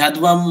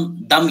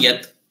Dhyadvam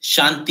Damyat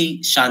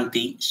Shanti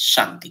Shanti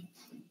Shanti.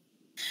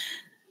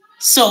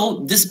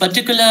 So this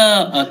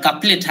particular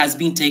couplet has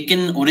been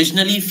taken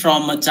originally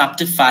from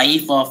chapter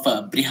 5 of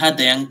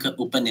Brihadaranyaka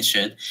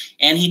Upanishad,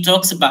 and he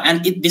talks about,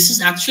 and this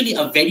is actually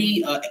a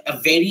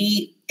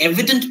very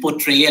evident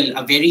portrayal,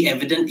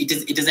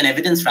 it is an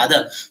evidence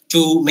rather,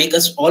 to make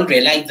us all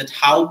realize that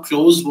how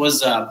close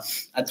was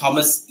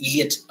Thomas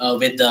Eliot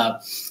with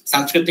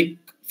Sanskritic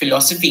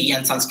philosophy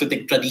and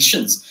Sanskritic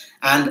traditions.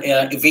 And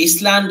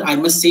Wasteland, I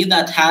must say,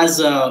 that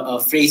has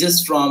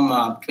phrases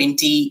from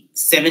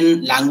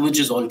 27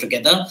 languages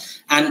altogether.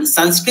 And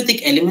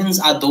Sanskritic elements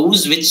are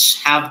those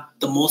which have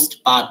the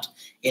most part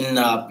in,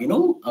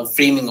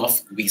 framing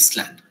of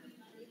Wasteland.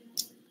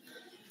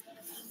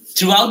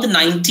 Throughout the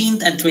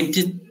 19th and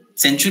 20th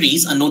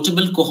centuries, a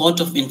notable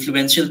cohort of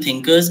influential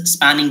thinkers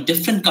spanning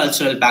different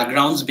cultural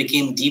backgrounds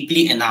became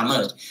deeply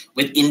enamored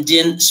with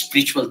Indian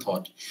spiritual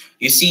thought.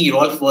 You see,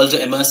 Ralph Waldo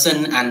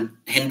Emerson and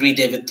Henry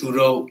David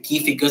Thoreau, key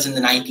figures in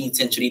the 19th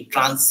century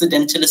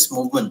transcendentalist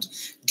movement,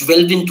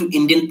 dwelled into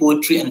Indian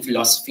poetry and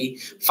philosophy,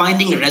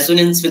 finding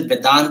resonance with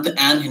Vedanta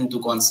and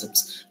Hindu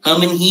concepts.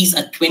 Hermann Hesse,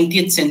 a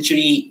 20th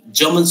century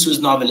German Swiss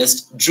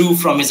novelist, drew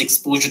from his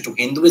exposure to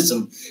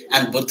Hinduism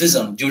and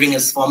Buddhism during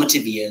his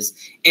formative years,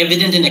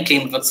 evident in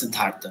acclaimed work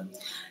Siddhartha.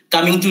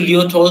 Coming to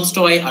Leo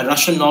Tolstoy, a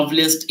Russian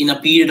novelist in a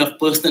period of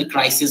personal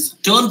crisis,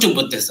 turned to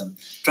Buddhism,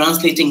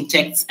 translating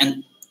texts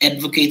and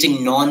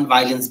advocating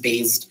non-violence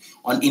based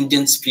on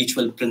Indian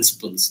spiritual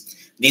principles.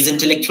 These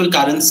intellectual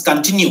currents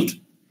continued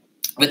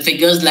with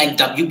figures like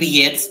W.B.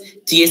 Yeats,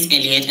 T.S.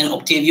 Eliot, and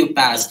Octavio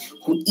Paz,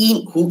 who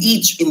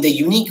each in their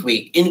unique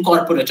way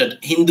incorporated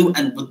Hindu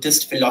and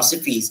Buddhist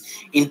philosophies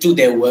into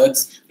their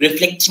works,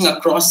 reflecting a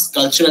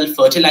cross-cultural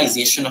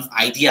fertilization of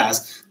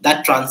ideas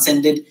that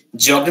transcended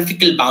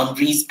geographical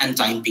boundaries and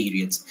time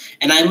periods.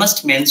 And I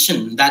must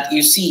mention that,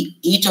 you see,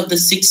 each of the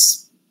 6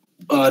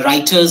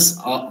 writers,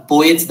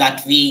 poets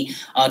that we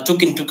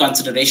took into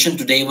consideration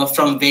today were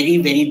from very,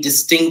 very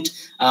distinct,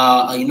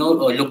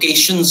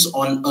 locations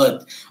on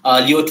earth.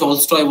 Leo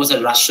Tolstoy was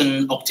a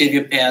Russian,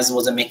 Octavio Paz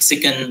was a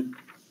Mexican,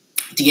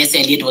 T.S.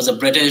 Eliot was a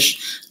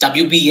British,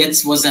 W.B.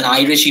 Yeats was an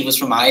Irish, he was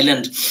from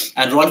Ireland,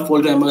 and Ralph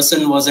Waldo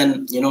Emerson was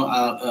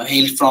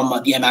hailed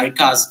from the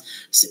Americas.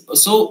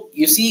 So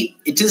you see,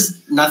 it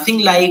is nothing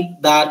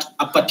like that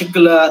a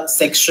particular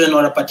section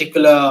or a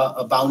particular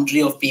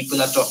boundary of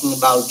people are talking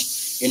about,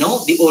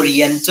 the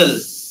Oriental,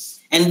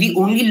 and we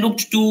only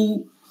looked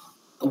to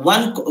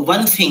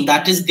one thing,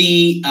 that is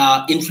the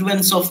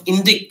influence of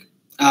Indic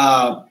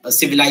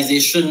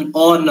civilization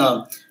on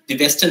the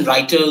Western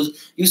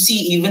writers. You see,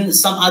 even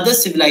some other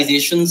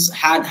civilizations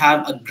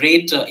have a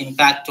great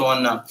impact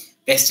on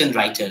Western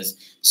writers.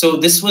 So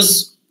this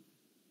was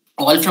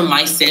all from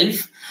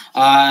myself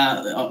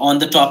on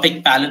the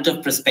topic Palette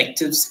of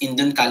Perspectives,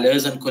 Indian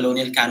Colors on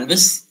Colonial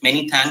Canvas.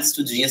 Many thanks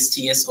to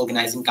GSTS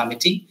Organizing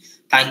Committee.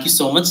 Thank you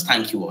so much.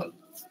 Thank you all.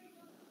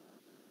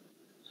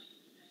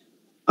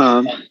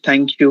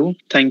 Thank you.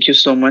 Thank you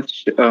so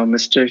much,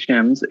 Mr.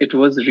 Shams. It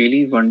was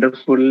really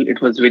wonderful.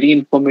 It was very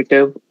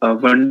informative,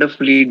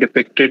 wonderfully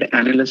depicted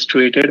and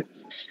illustrated.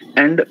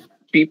 And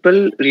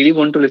people really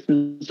want to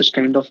listen to such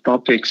kind of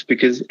topics,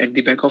 because at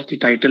the back of the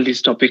title,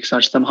 these topics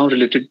are somehow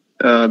related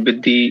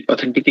with the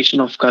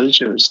authentication of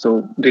culture.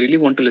 So they really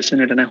want to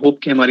listen it. And I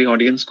hope कि हमारी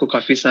audience को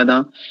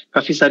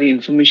काफी सारी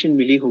information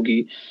मिली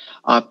होगी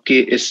आपके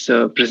इस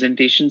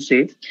presentation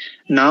से.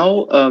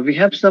 Now we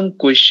have some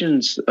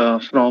questions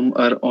from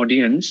our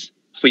audience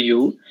for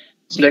you.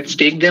 So let's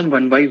take them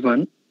one by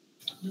one.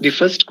 The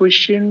first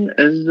question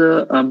is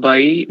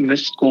by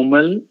Miss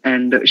Komal,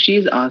 and she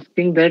is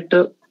asking that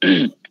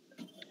to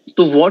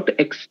what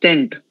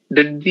extent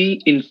did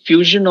the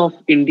infusion of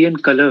Indian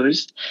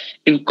colors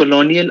in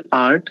colonial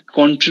art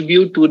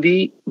contribute to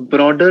the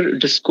broader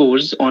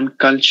discourse on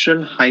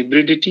cultural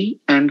hybridity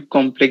and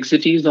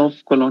complexities of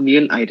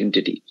colonial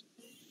identity?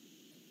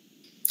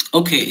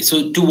 Okay,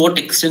 so to what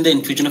extent the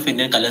infusion of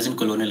Indian colors in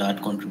colonial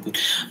art contribute?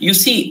 You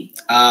see,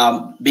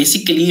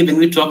 basically, when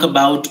we talk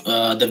about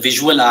the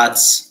visual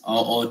arts,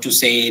 or to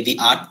say the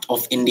art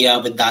of India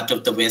with that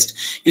of the West,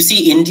 you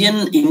see,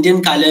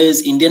 Indian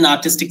colors, Indian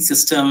artistic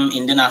system,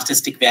 Indian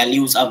artistic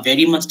values are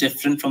very much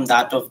different from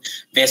that of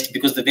West,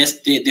 because the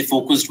West, they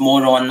focused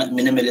more on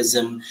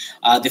minimalism,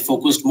 they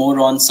focused more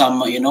on some,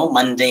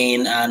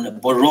 mundane and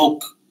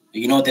Baroque.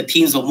 The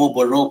themes were more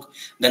Baroque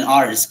than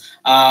ours.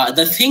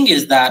 The thing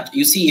is that,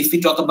 you see, if we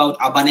talk about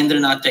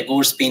Abanindranath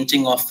Tagore's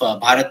painting of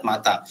Bharat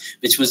Mata,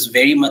 which was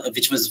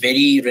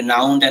very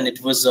renowned, and it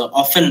was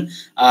often,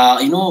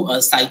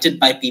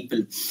 cited by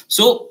people.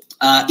 So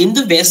in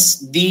the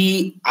West,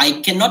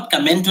 I cannot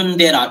comment on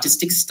their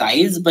artistic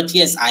styles, but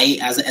yes, I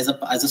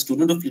as a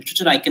student of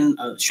literature, I can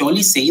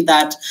surely say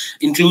that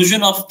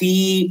inclusion of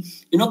the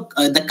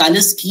the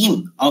color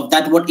scheme of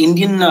that what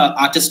Indian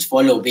artists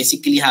follow,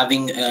 basically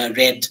having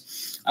red,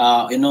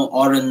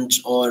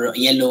 orange or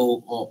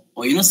yellow, or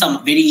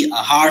some very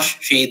harsh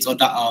shades, or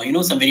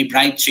some very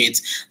bright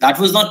shades, that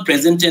was not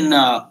present in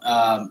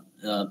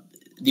the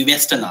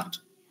Western art.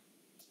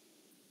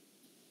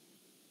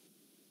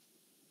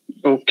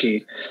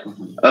 Okay.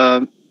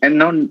 And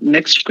now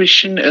next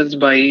question is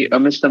by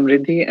Ms.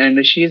 Samriddhi,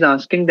 and she is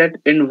asking that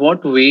in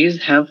what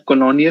ways have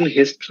colonial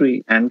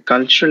history and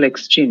cultural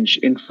exchange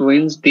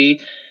influenced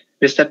the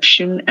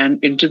reception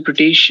and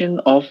interpretation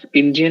of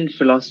Indian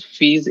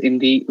philosophies in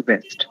the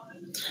West?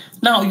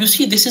 Now, you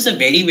see, this is a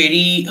very,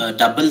 very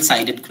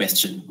double-sided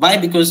question. Why?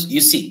 Because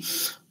you see,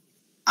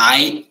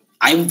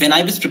 when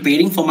I was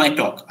preparing for my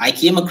talk, I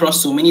came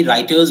across so many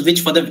writers,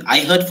 which I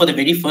heard for the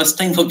very first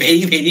time were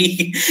very,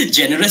 very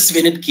generous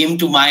when it came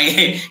to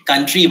my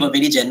country, were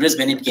very generous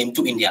when it came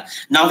to India.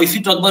 Now, if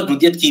you talk about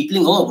Rudyard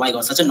Kipling, oh my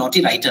God, such a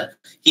naughty writer.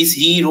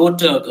 He wrote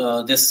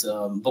this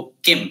book,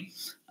 Kim.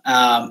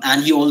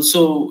 And he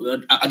also,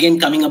 again,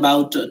 talking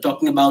about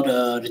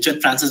Richard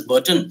Francis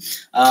Burton.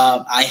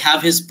 I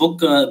have his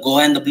book,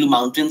 Goa and the Blue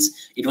Mountains.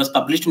 It was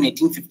published in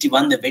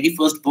 1851, the very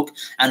first book.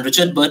 And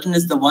Richard Burton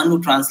is the one who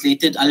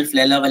translated Alf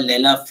Lela Wal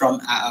Lela from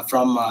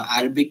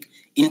Arabic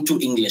into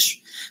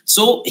English.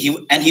 So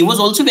he was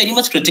also very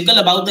much critical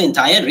about the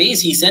entire race.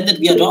 He said that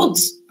we are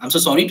dogs. I'm so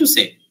sorry to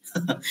say.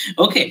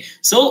 Okay,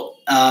 so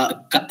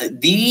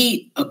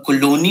the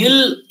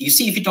colonial, you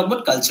see, if you talk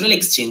about cultural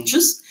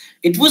exchanges,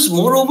 it was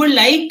moreover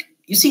like,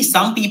 you see,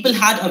 some people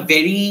had a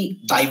very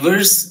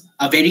diverse,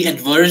 a very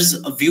adverse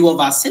view of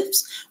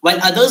ourselves, while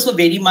others were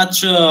very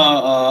much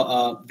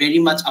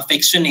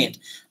affectionate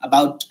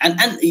about, and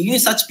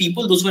such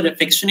people, those who are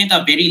affectionate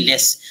are very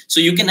less. So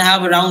you can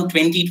have around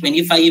 20,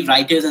 25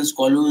 writers and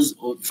scholars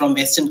from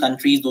Western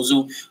countries, those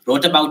who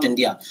wrote about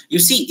India. You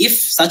see, if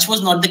such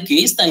was not the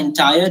case, the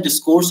entire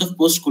discourse of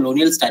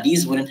post-colonial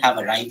studies wouldn't have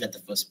arrived at the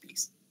first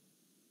place.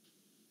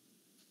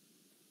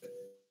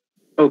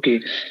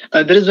 Okay,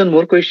 there is one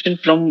more question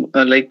from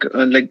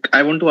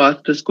I want to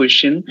ask this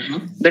question,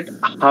 that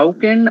how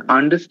can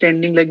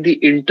understanding the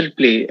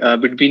interplay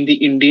between the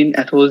Indian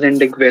ethos and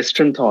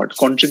Western thought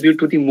contribute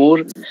to the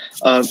more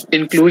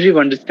inclusive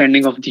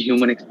understanding of the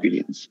human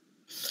experience?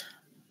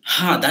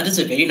 That is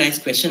a very nice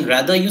question.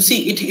 Rather, you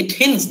see, it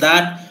hints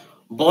that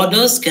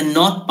borders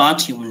cannot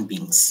part human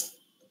beings.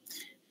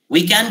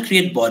 We can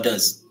create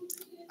borders.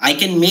 I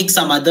can make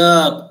some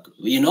other,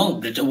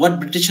 what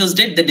Britishers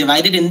did, they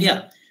divided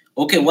India.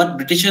 Okay, what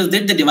Britishers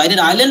did, they divided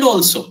Ireland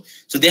also.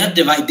 So they are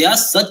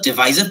such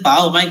divisive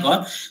power, oh my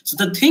God. So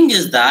the thing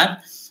is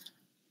that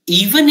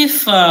even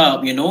if,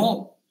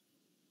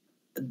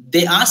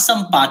 there are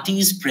some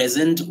parties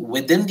present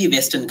within the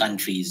Western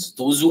countries,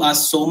 those who are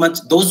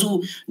those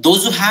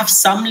who have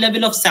some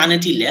level of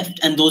sanity left,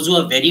 and those who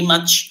are very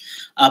much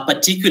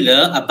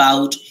particular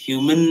about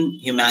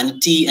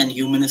humanity and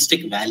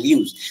humanistic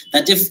values,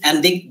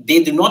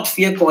 they do not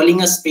fear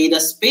calling a spade a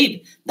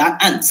spade.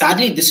 And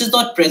sadly, this is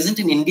not present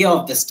in India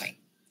of this time.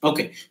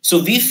 Okay,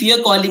 so we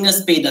fear calling a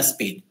spade a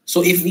spade.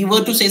 So if we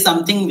were to say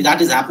something that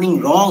is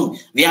happening wrong,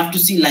 we have to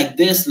see like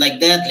this, like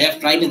that,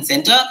 left, right, and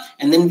center,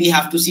 and then we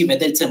have to see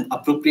whether it's an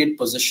appropriate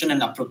position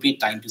and appropriate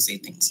time to say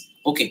things.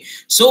 Okay,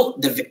 so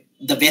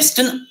the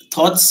Western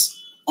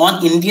thoughts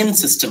on Indian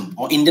system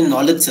or Indian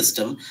knowledge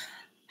system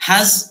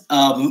has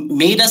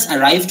made us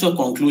arrive to a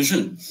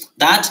conclusion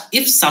that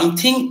if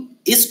something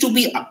is to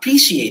be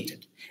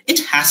appreciated, it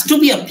has to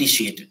be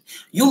appreciated.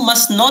 You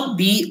must not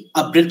be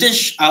a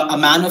British, a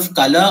man of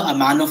color, a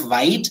man of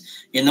white,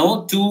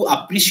 to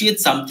appreciate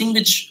something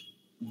which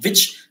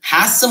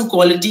has some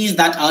qualities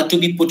that are to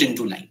be put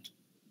into light.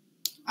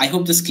 I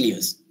hope this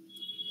clears.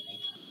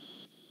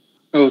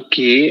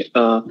 Okay.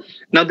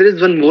 Now there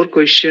is one more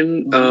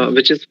question,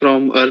 which is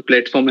from our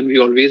platform, and we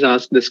always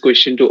ask this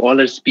question to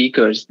all our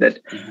speakers: that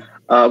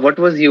what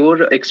was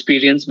your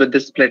experience with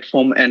this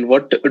platform, and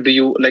what are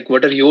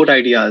your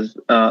ideas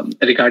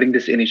regarding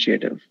this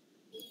initiative?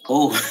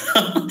 Oh,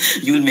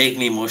 you'll make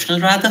me emotional,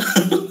 rather.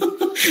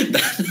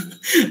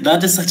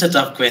 That is such a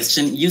tough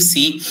question. You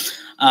see,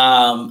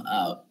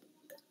 a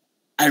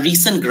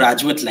recent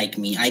graduate like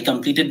me, I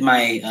completed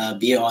my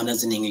BA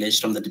Honours in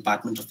English from the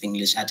Department of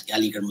English at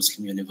Aligarh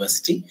Muslim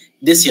University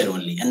this year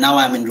only. And now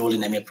I'm enrolled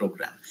in MA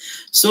program.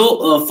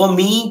 So for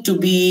me to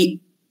be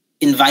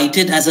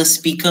invited as a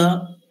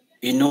speaker,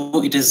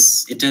 it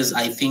is,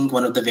 I think,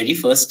 one of the very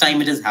first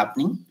time it is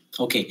happening.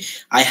 Okay,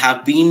 I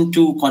have been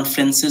to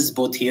conferences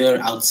both here,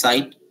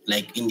 outside,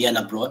 like India and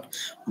abroad,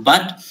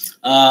 but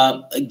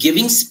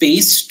giving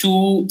space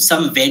to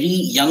some very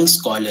young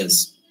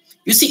scholars.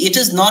 You see, it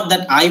is not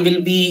that I will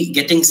be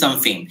getting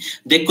some fame.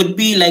 There could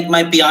be like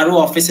my PRO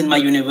office in my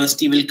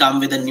university will come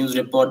with a news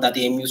report that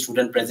the AMU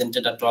student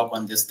presented a talk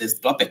on this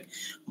topic.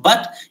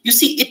 But you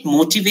see, it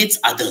motivates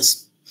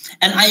others.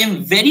 And I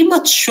am very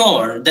much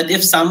sure that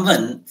if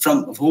someone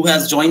who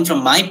has joined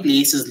from my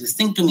place is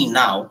listening to me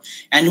now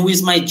and who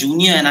is my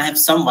junior, and I have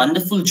some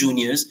wonderful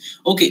juniors,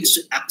 okay,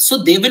 so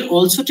they will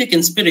also take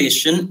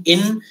inspiration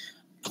in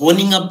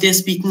honing up their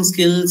speaking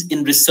skills,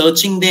 in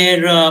researching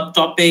their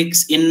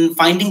topics, in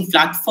finding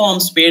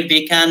platforms where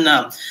they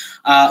can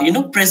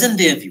present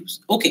their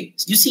views. Okay,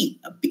 so you see,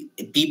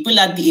 people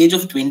at the age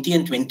of 20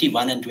 and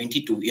 21 and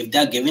 22, if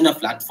they're given a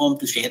platform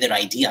to share their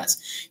ideas,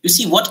 you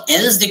see what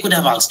else they could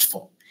have asked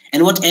for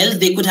and what else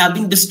they could have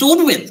been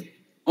bestowed with.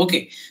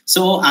 Okay,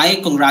 so I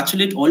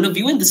congratulate all of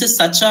you, and this is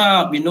such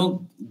a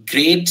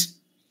great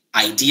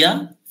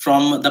idea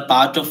from the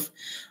part of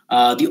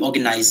the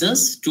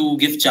organizers to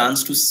give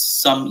chance to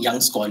some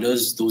young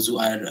scholars, those who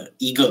are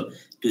eager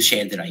to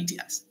share their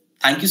ideas.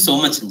 Thank you so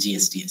much,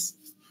 GSTS.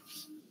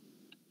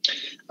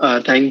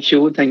 Thank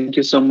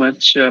you so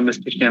much,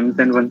 Mr. Shyam,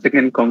 and once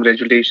again,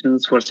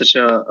 congratulations for such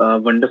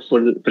a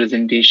wonderful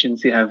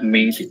presentations you have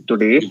made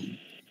today.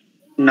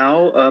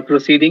 Now,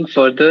 proceeding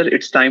further,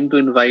 it's time to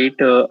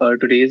invite our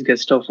today's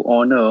guest of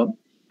honor,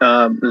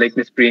 like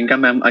Ms. Priyanka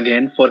ma'am,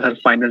 again for her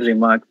final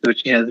remarks,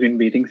 which she has been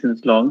waiting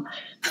since long.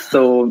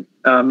 So,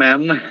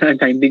 ma'am,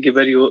 kindly give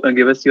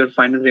us your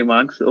final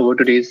remarks over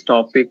today's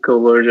topic,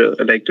 over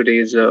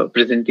today's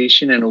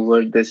presentation, and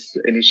over this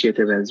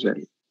initiative as well.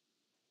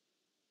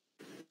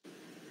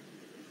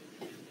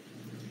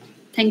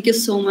 Thank you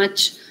so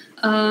much.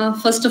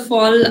 First of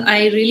all,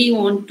 I really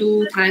want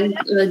to thank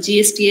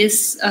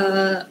GSTS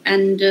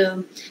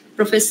and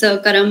Professor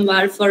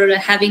Karamwar for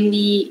having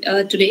me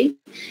today.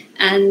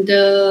 And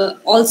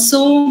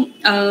also,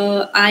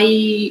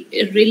 I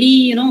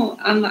really,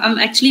 I'm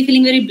actually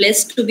feeling very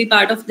blessed to be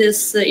part of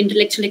this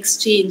intellectual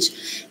exchange.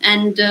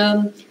 And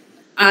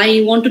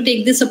I want to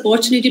take this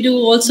opportunity to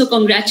also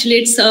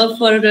congratulate Sir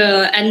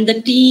and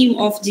the team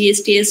of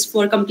GSTS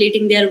for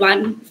completing their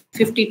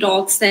 150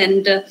 talks.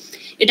 And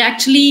it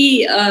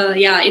actually,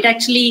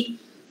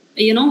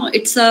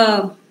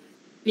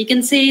 we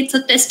can say it's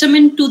a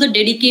testament to the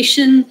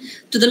dedication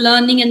to the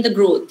learning and the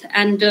growth.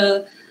 And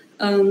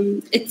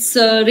it's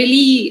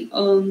really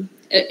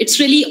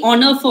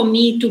honor for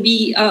me to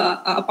be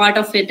a part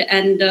of it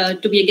and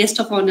to be a guest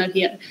of honor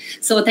here.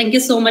 So thank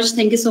you so much.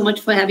 Thank you so much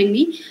for having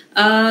me.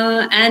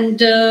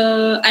 And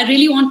I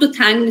really want to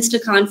thank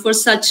Mr. Khan for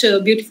such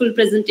a beautiful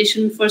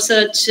presentation, for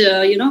such,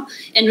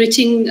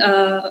 enriching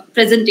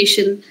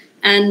presentation.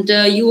 And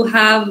you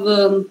have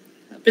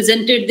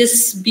presented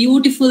this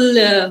beautiful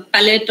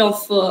palette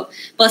of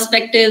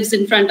perspectives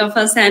in front of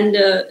us. And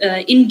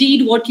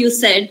indeed, what you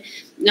said,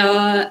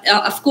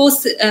 of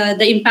course,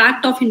 the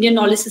impact of Indian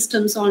knowledge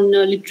systems on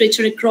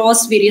literature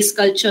across various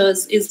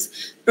cultures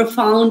is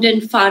profound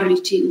and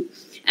far-reaching.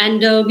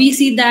 And we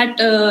see that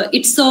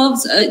it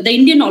serves, the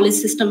Indian knowledge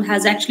system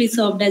has actually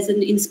served as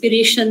an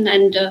inspiration,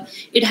 and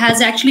it has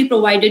actually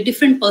provided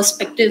different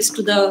perspectives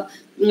to the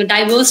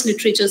diverse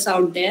literatures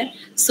out there.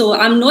 So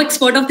I'm no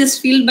expert of this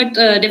field, but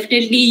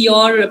definitely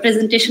your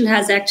presentation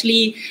has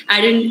actually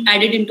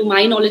added into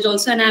my knowledge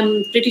also, and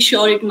I'm pretty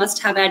sure it must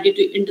have added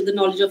into the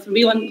knowledge of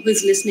everyone who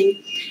is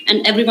listening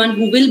and everyone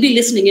who will be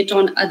listening it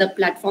on other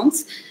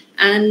platforms.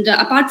 And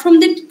apart from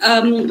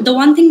that, the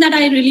one thing that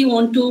I really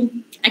want to,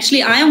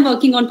 actually, I am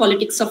working on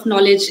politics of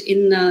knowledge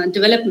in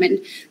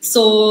development.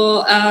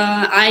 So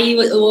I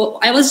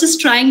was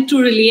just trying to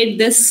relate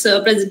this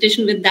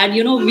presentation with that.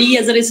 We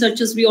as a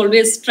researchers, we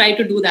always try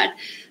to do that.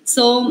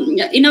 So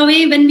in a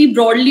way, when we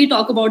broadly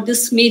talk about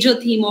this major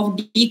theme of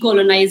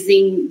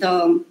decolonizing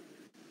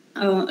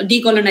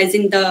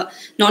the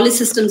knowledge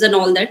systems and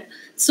all that.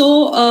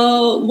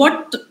 So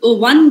what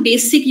one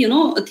basic,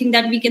 thing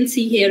that we can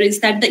see here is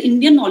that the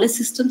Indian knowledge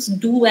systems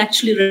do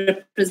actually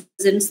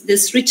represent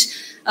this rich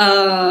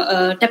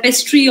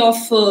tapestry of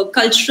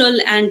cultural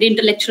and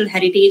intellectual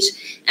heritage.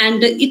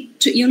 And it,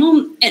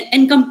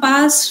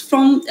 encompass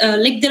from,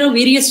 there are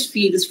various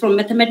fields, from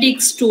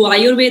mathematics to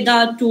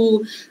Ayurveda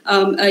to,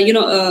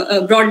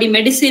 broadly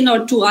medicine,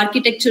 or to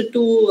architecture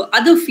to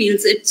other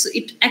fields.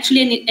 It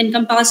actually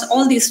encompasses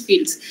all these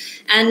fields.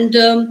 And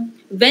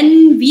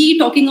when we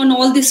talking on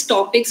all these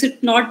topics,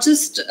 it's not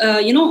just,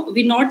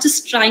 we're not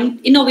just trying,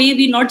 in a way,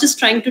 we're not just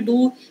trying to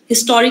do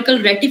historical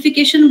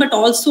rectification, but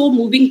also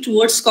moving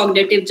towards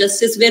cognitive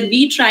justice, where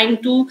we trying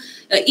to,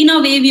 in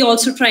a way, we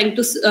also trying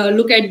to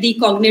look at the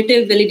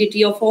cognitive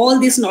validity of all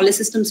these knowledge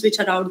systems which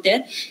are out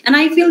there. And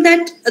I feel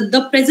that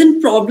the present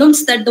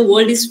problems that the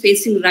world is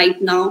facing right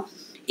now,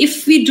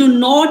 if we do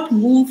not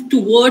move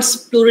towards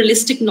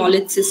pluralistic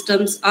knowledge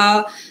systems,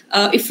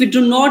 if we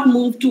do not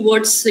move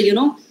towards,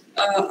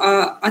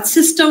 a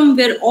system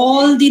where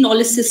all the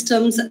knowledge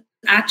systems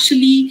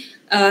actually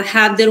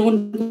have their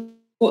own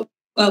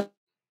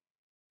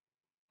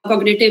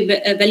cognitive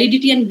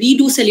validity, and we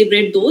do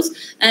celebrate those,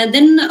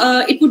 then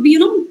it would be,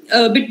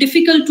 a bit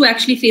difficult to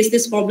actually face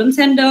these problems.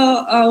 And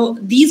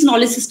these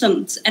knowledge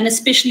systems, and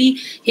especially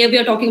here we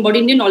are talking about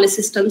Indian knowledge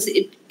systems,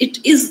 it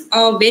is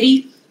a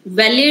very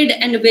valid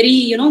and a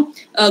very,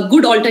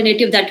 good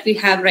alternative that we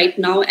have right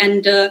now.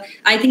 And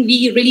I think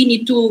we really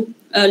need to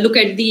look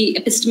at the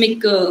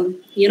epistemic,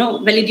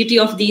 validity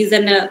of these,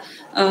 and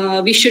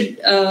we should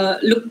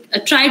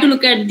try to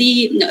look at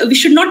we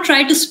should not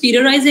try to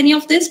superiorize any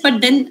of this,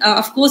 but then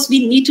of course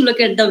we need to look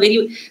at the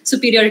very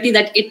superiority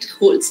that it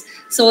holds.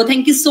 So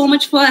thank you so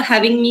much for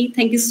having me.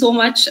 Thank you so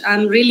much.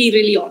 I'm really,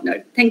 really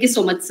honored. Thank you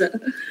so much, sir.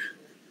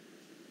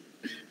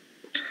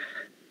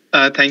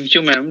 Thank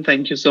you, ma'am.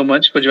 Thank you so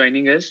much for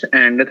joining us,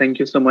 and thank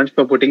you so much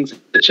for putting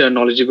such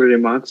knowledgeable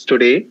remarks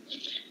today.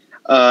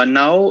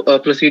 Now,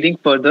 proceeding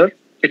further,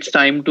 it's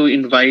time to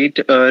invite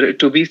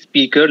to be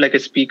speaker, like a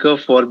speaker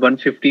for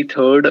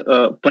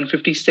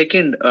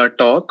 152nd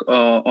talk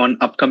on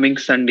upcoming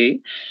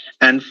Sunday,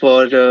 and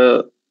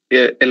for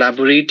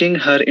elaborating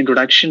her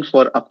introduction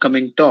for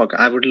upcoming talk,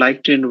 I would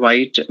like to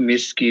invite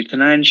Miss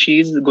Kirtana, and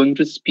she's going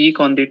to speak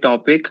on the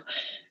topic,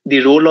 the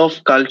role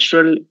of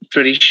cultural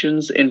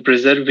traditions in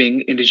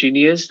preserving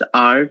indigenous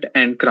art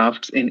and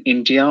crafts in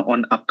India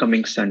on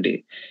upcoming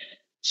Sunday.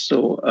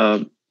 So,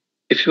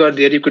 if you are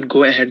there, you could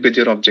go ahead with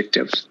your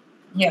objectives.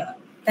 Yeah,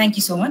 thank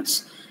you so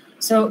much.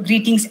 So,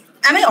 greetings.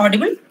 Am I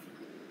audible?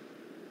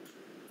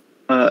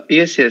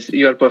 Yes,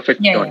 you are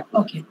perfect. Yeah,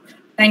 okay.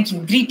 Thank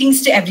you.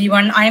 Greetings to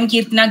everyone. I am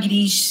Kirtana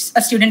Girish,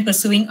 a student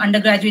pursuing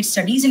undergraduate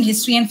studies in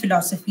history and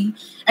philosophy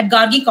at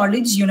Gargi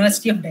College,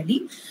 University of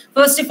Delhi.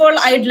 First of all,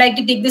 I'd like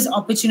to take this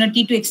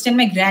opportunity to extend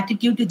my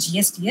gratitude to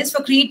GSTS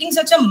for creating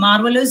such a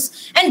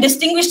marvelous and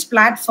distinguished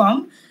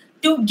platform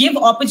to give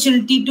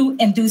opportunity to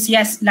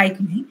enthusiasts like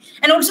me,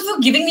 and also for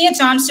giving me a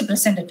chance to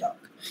present a talk.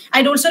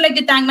 I'd also like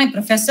to thank my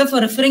professor for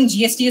referring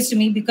GSTS to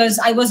me, because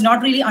I was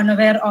not really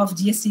unaware of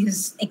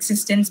GSTS'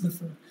 existence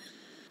before.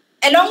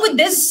 Along with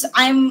this,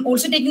 I'm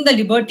also taking the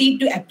liberty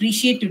to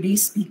appreciate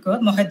today's speaker,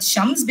 Mohd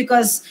Shams,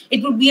 because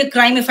it would be a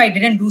crime if I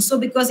didn't do so,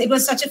 because it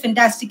was such a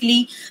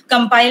fantastically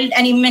compiled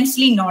and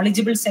immensely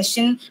knowledgeable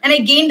session, and I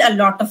gained a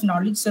lot of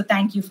knowledge, so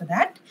thank you for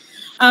that.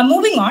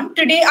 Moving on,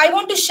 today I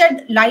want to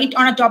shed light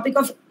on a topic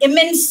of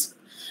immense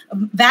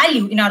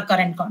value in our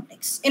current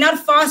context. In our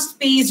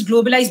fast-paced,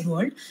 globalized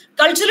world,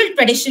 cultural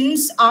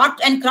traditions, art,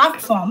 and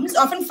craft forms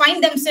often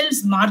find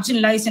themselves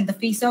marginalized in the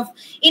face of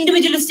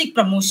individualistic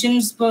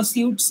promotions,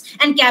 pursuits,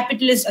 and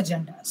capitalist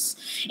agendas.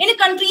 In a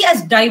country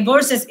as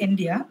diverse as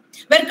India,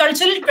 where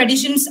cultural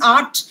traditions,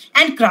 art,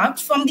 and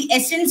craft form the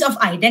essence of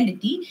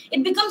identity,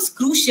 it becomes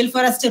crucial for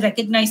us to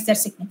recognize their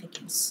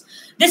significance.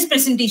 This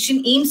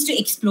presentation aims to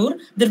explore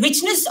the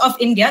richness of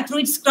India through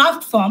its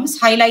craft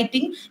forms,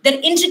 highlighting their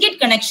intricate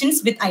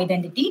connections with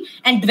identity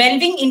and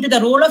delving into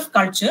the role of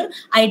culture,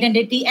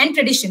 identity, and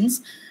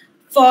traditions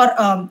for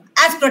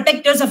as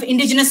protectors of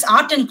indigenous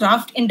art and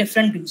craft in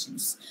different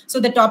regions. So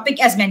the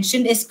topic, as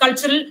mentioned, is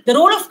the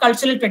role of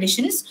cultural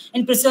traditions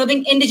in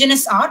preserving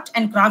indigenous art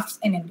and crafts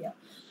in India.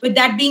 With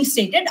that being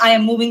stated, I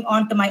am moving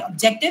on to my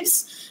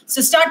objectives.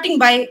 So starting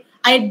by,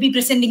 I'd be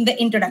presenting the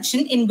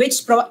introduction, in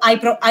which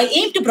I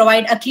aim to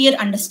provide a clear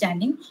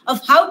understanding of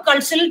how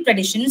cultural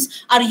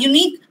traditions are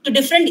unique to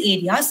different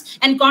areas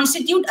and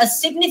constitute a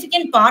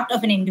significant part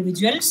of an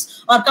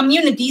individual's or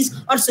community's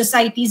or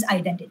society's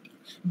identity.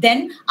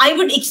 Then I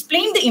would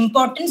explain the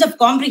importance of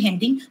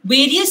comprehending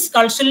various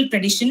cultural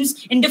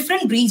traditions in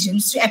different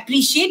regions to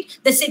appreciate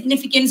the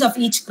significance of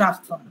each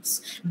craft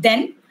forms.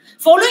 Then,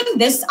 following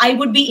this, I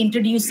would be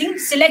introducing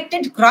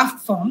selected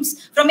craft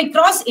forms from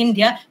across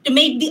India to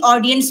make the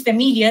audience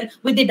familiar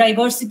with the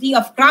diversity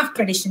of craft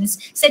traditions,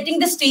 setting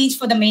the stage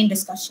for the main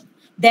discussion.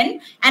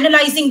 Then,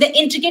 analyzing the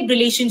intricate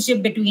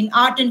relationship between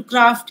art and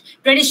craft,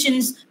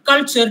 traditions,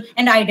 culture,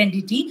 and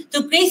identity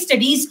through case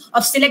studies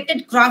of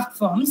selected craft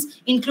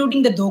forms,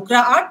 including the Dokra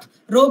art,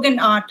 Rogan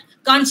art,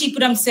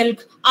 Kanchipuram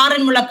silk,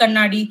 Aranmula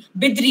Kannadi,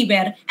 Bidri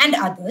ware, and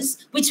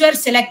others, which were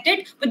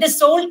selected with the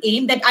sole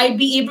aim that I'd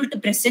be able to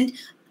present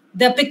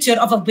the picture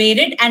of a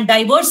varied and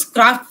diverse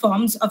craft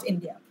forms of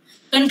India.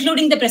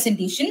 Concluding the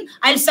presentation,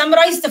 I'll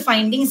summarize the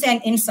findings and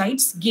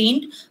insights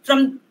gained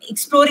from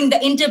exploring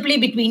the interplay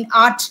between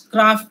art,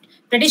 craft,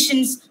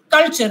 traditions,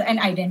 culture, and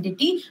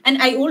identity.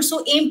 And I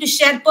also aim to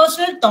share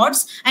personal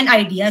thoughts and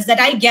ideas that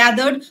I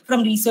gathered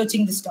from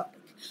researching this topic.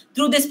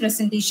 Through this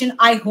presentation,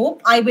 I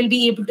hope I will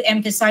be able to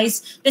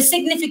emphasize the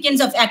significance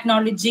of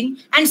acknowledging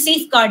and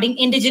safeguarding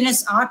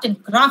indigenous art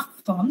and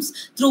craft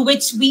forms through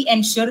which we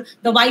ensure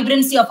the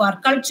vibrancy of our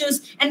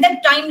cultures and their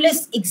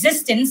timeless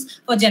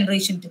existence for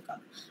generations to come.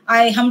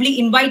 I humbly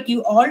invite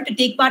you all to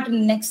take part in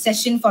the next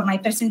session for my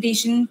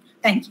presentation.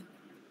 Thank you.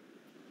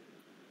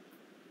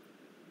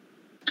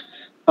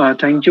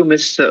 Thank you,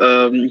 Miss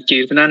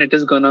Kirtana. And it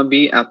is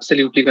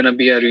absolutely gonna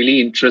be a really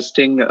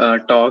interesting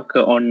talk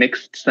on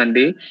next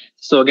Sunday.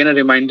 So again, a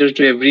reminder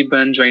to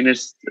everyone, join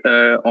us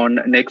on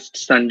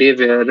next Sunday,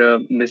 where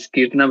Miss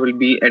Kirtana will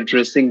be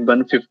addressing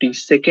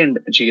 152nd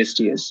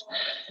GSTS.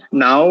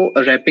 Now,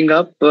 wrapping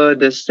up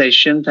this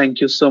session,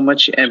 thank you so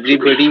much,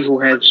 everybody who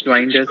has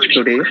joined us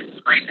today.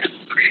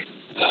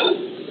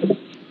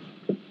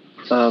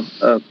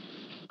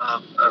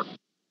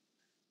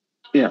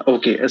 Yeah,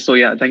 okay. So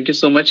yeah, thank you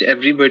so much,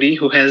 everybody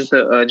who has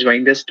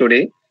joined us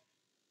today,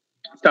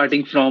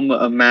 starting from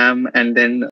ma'am and then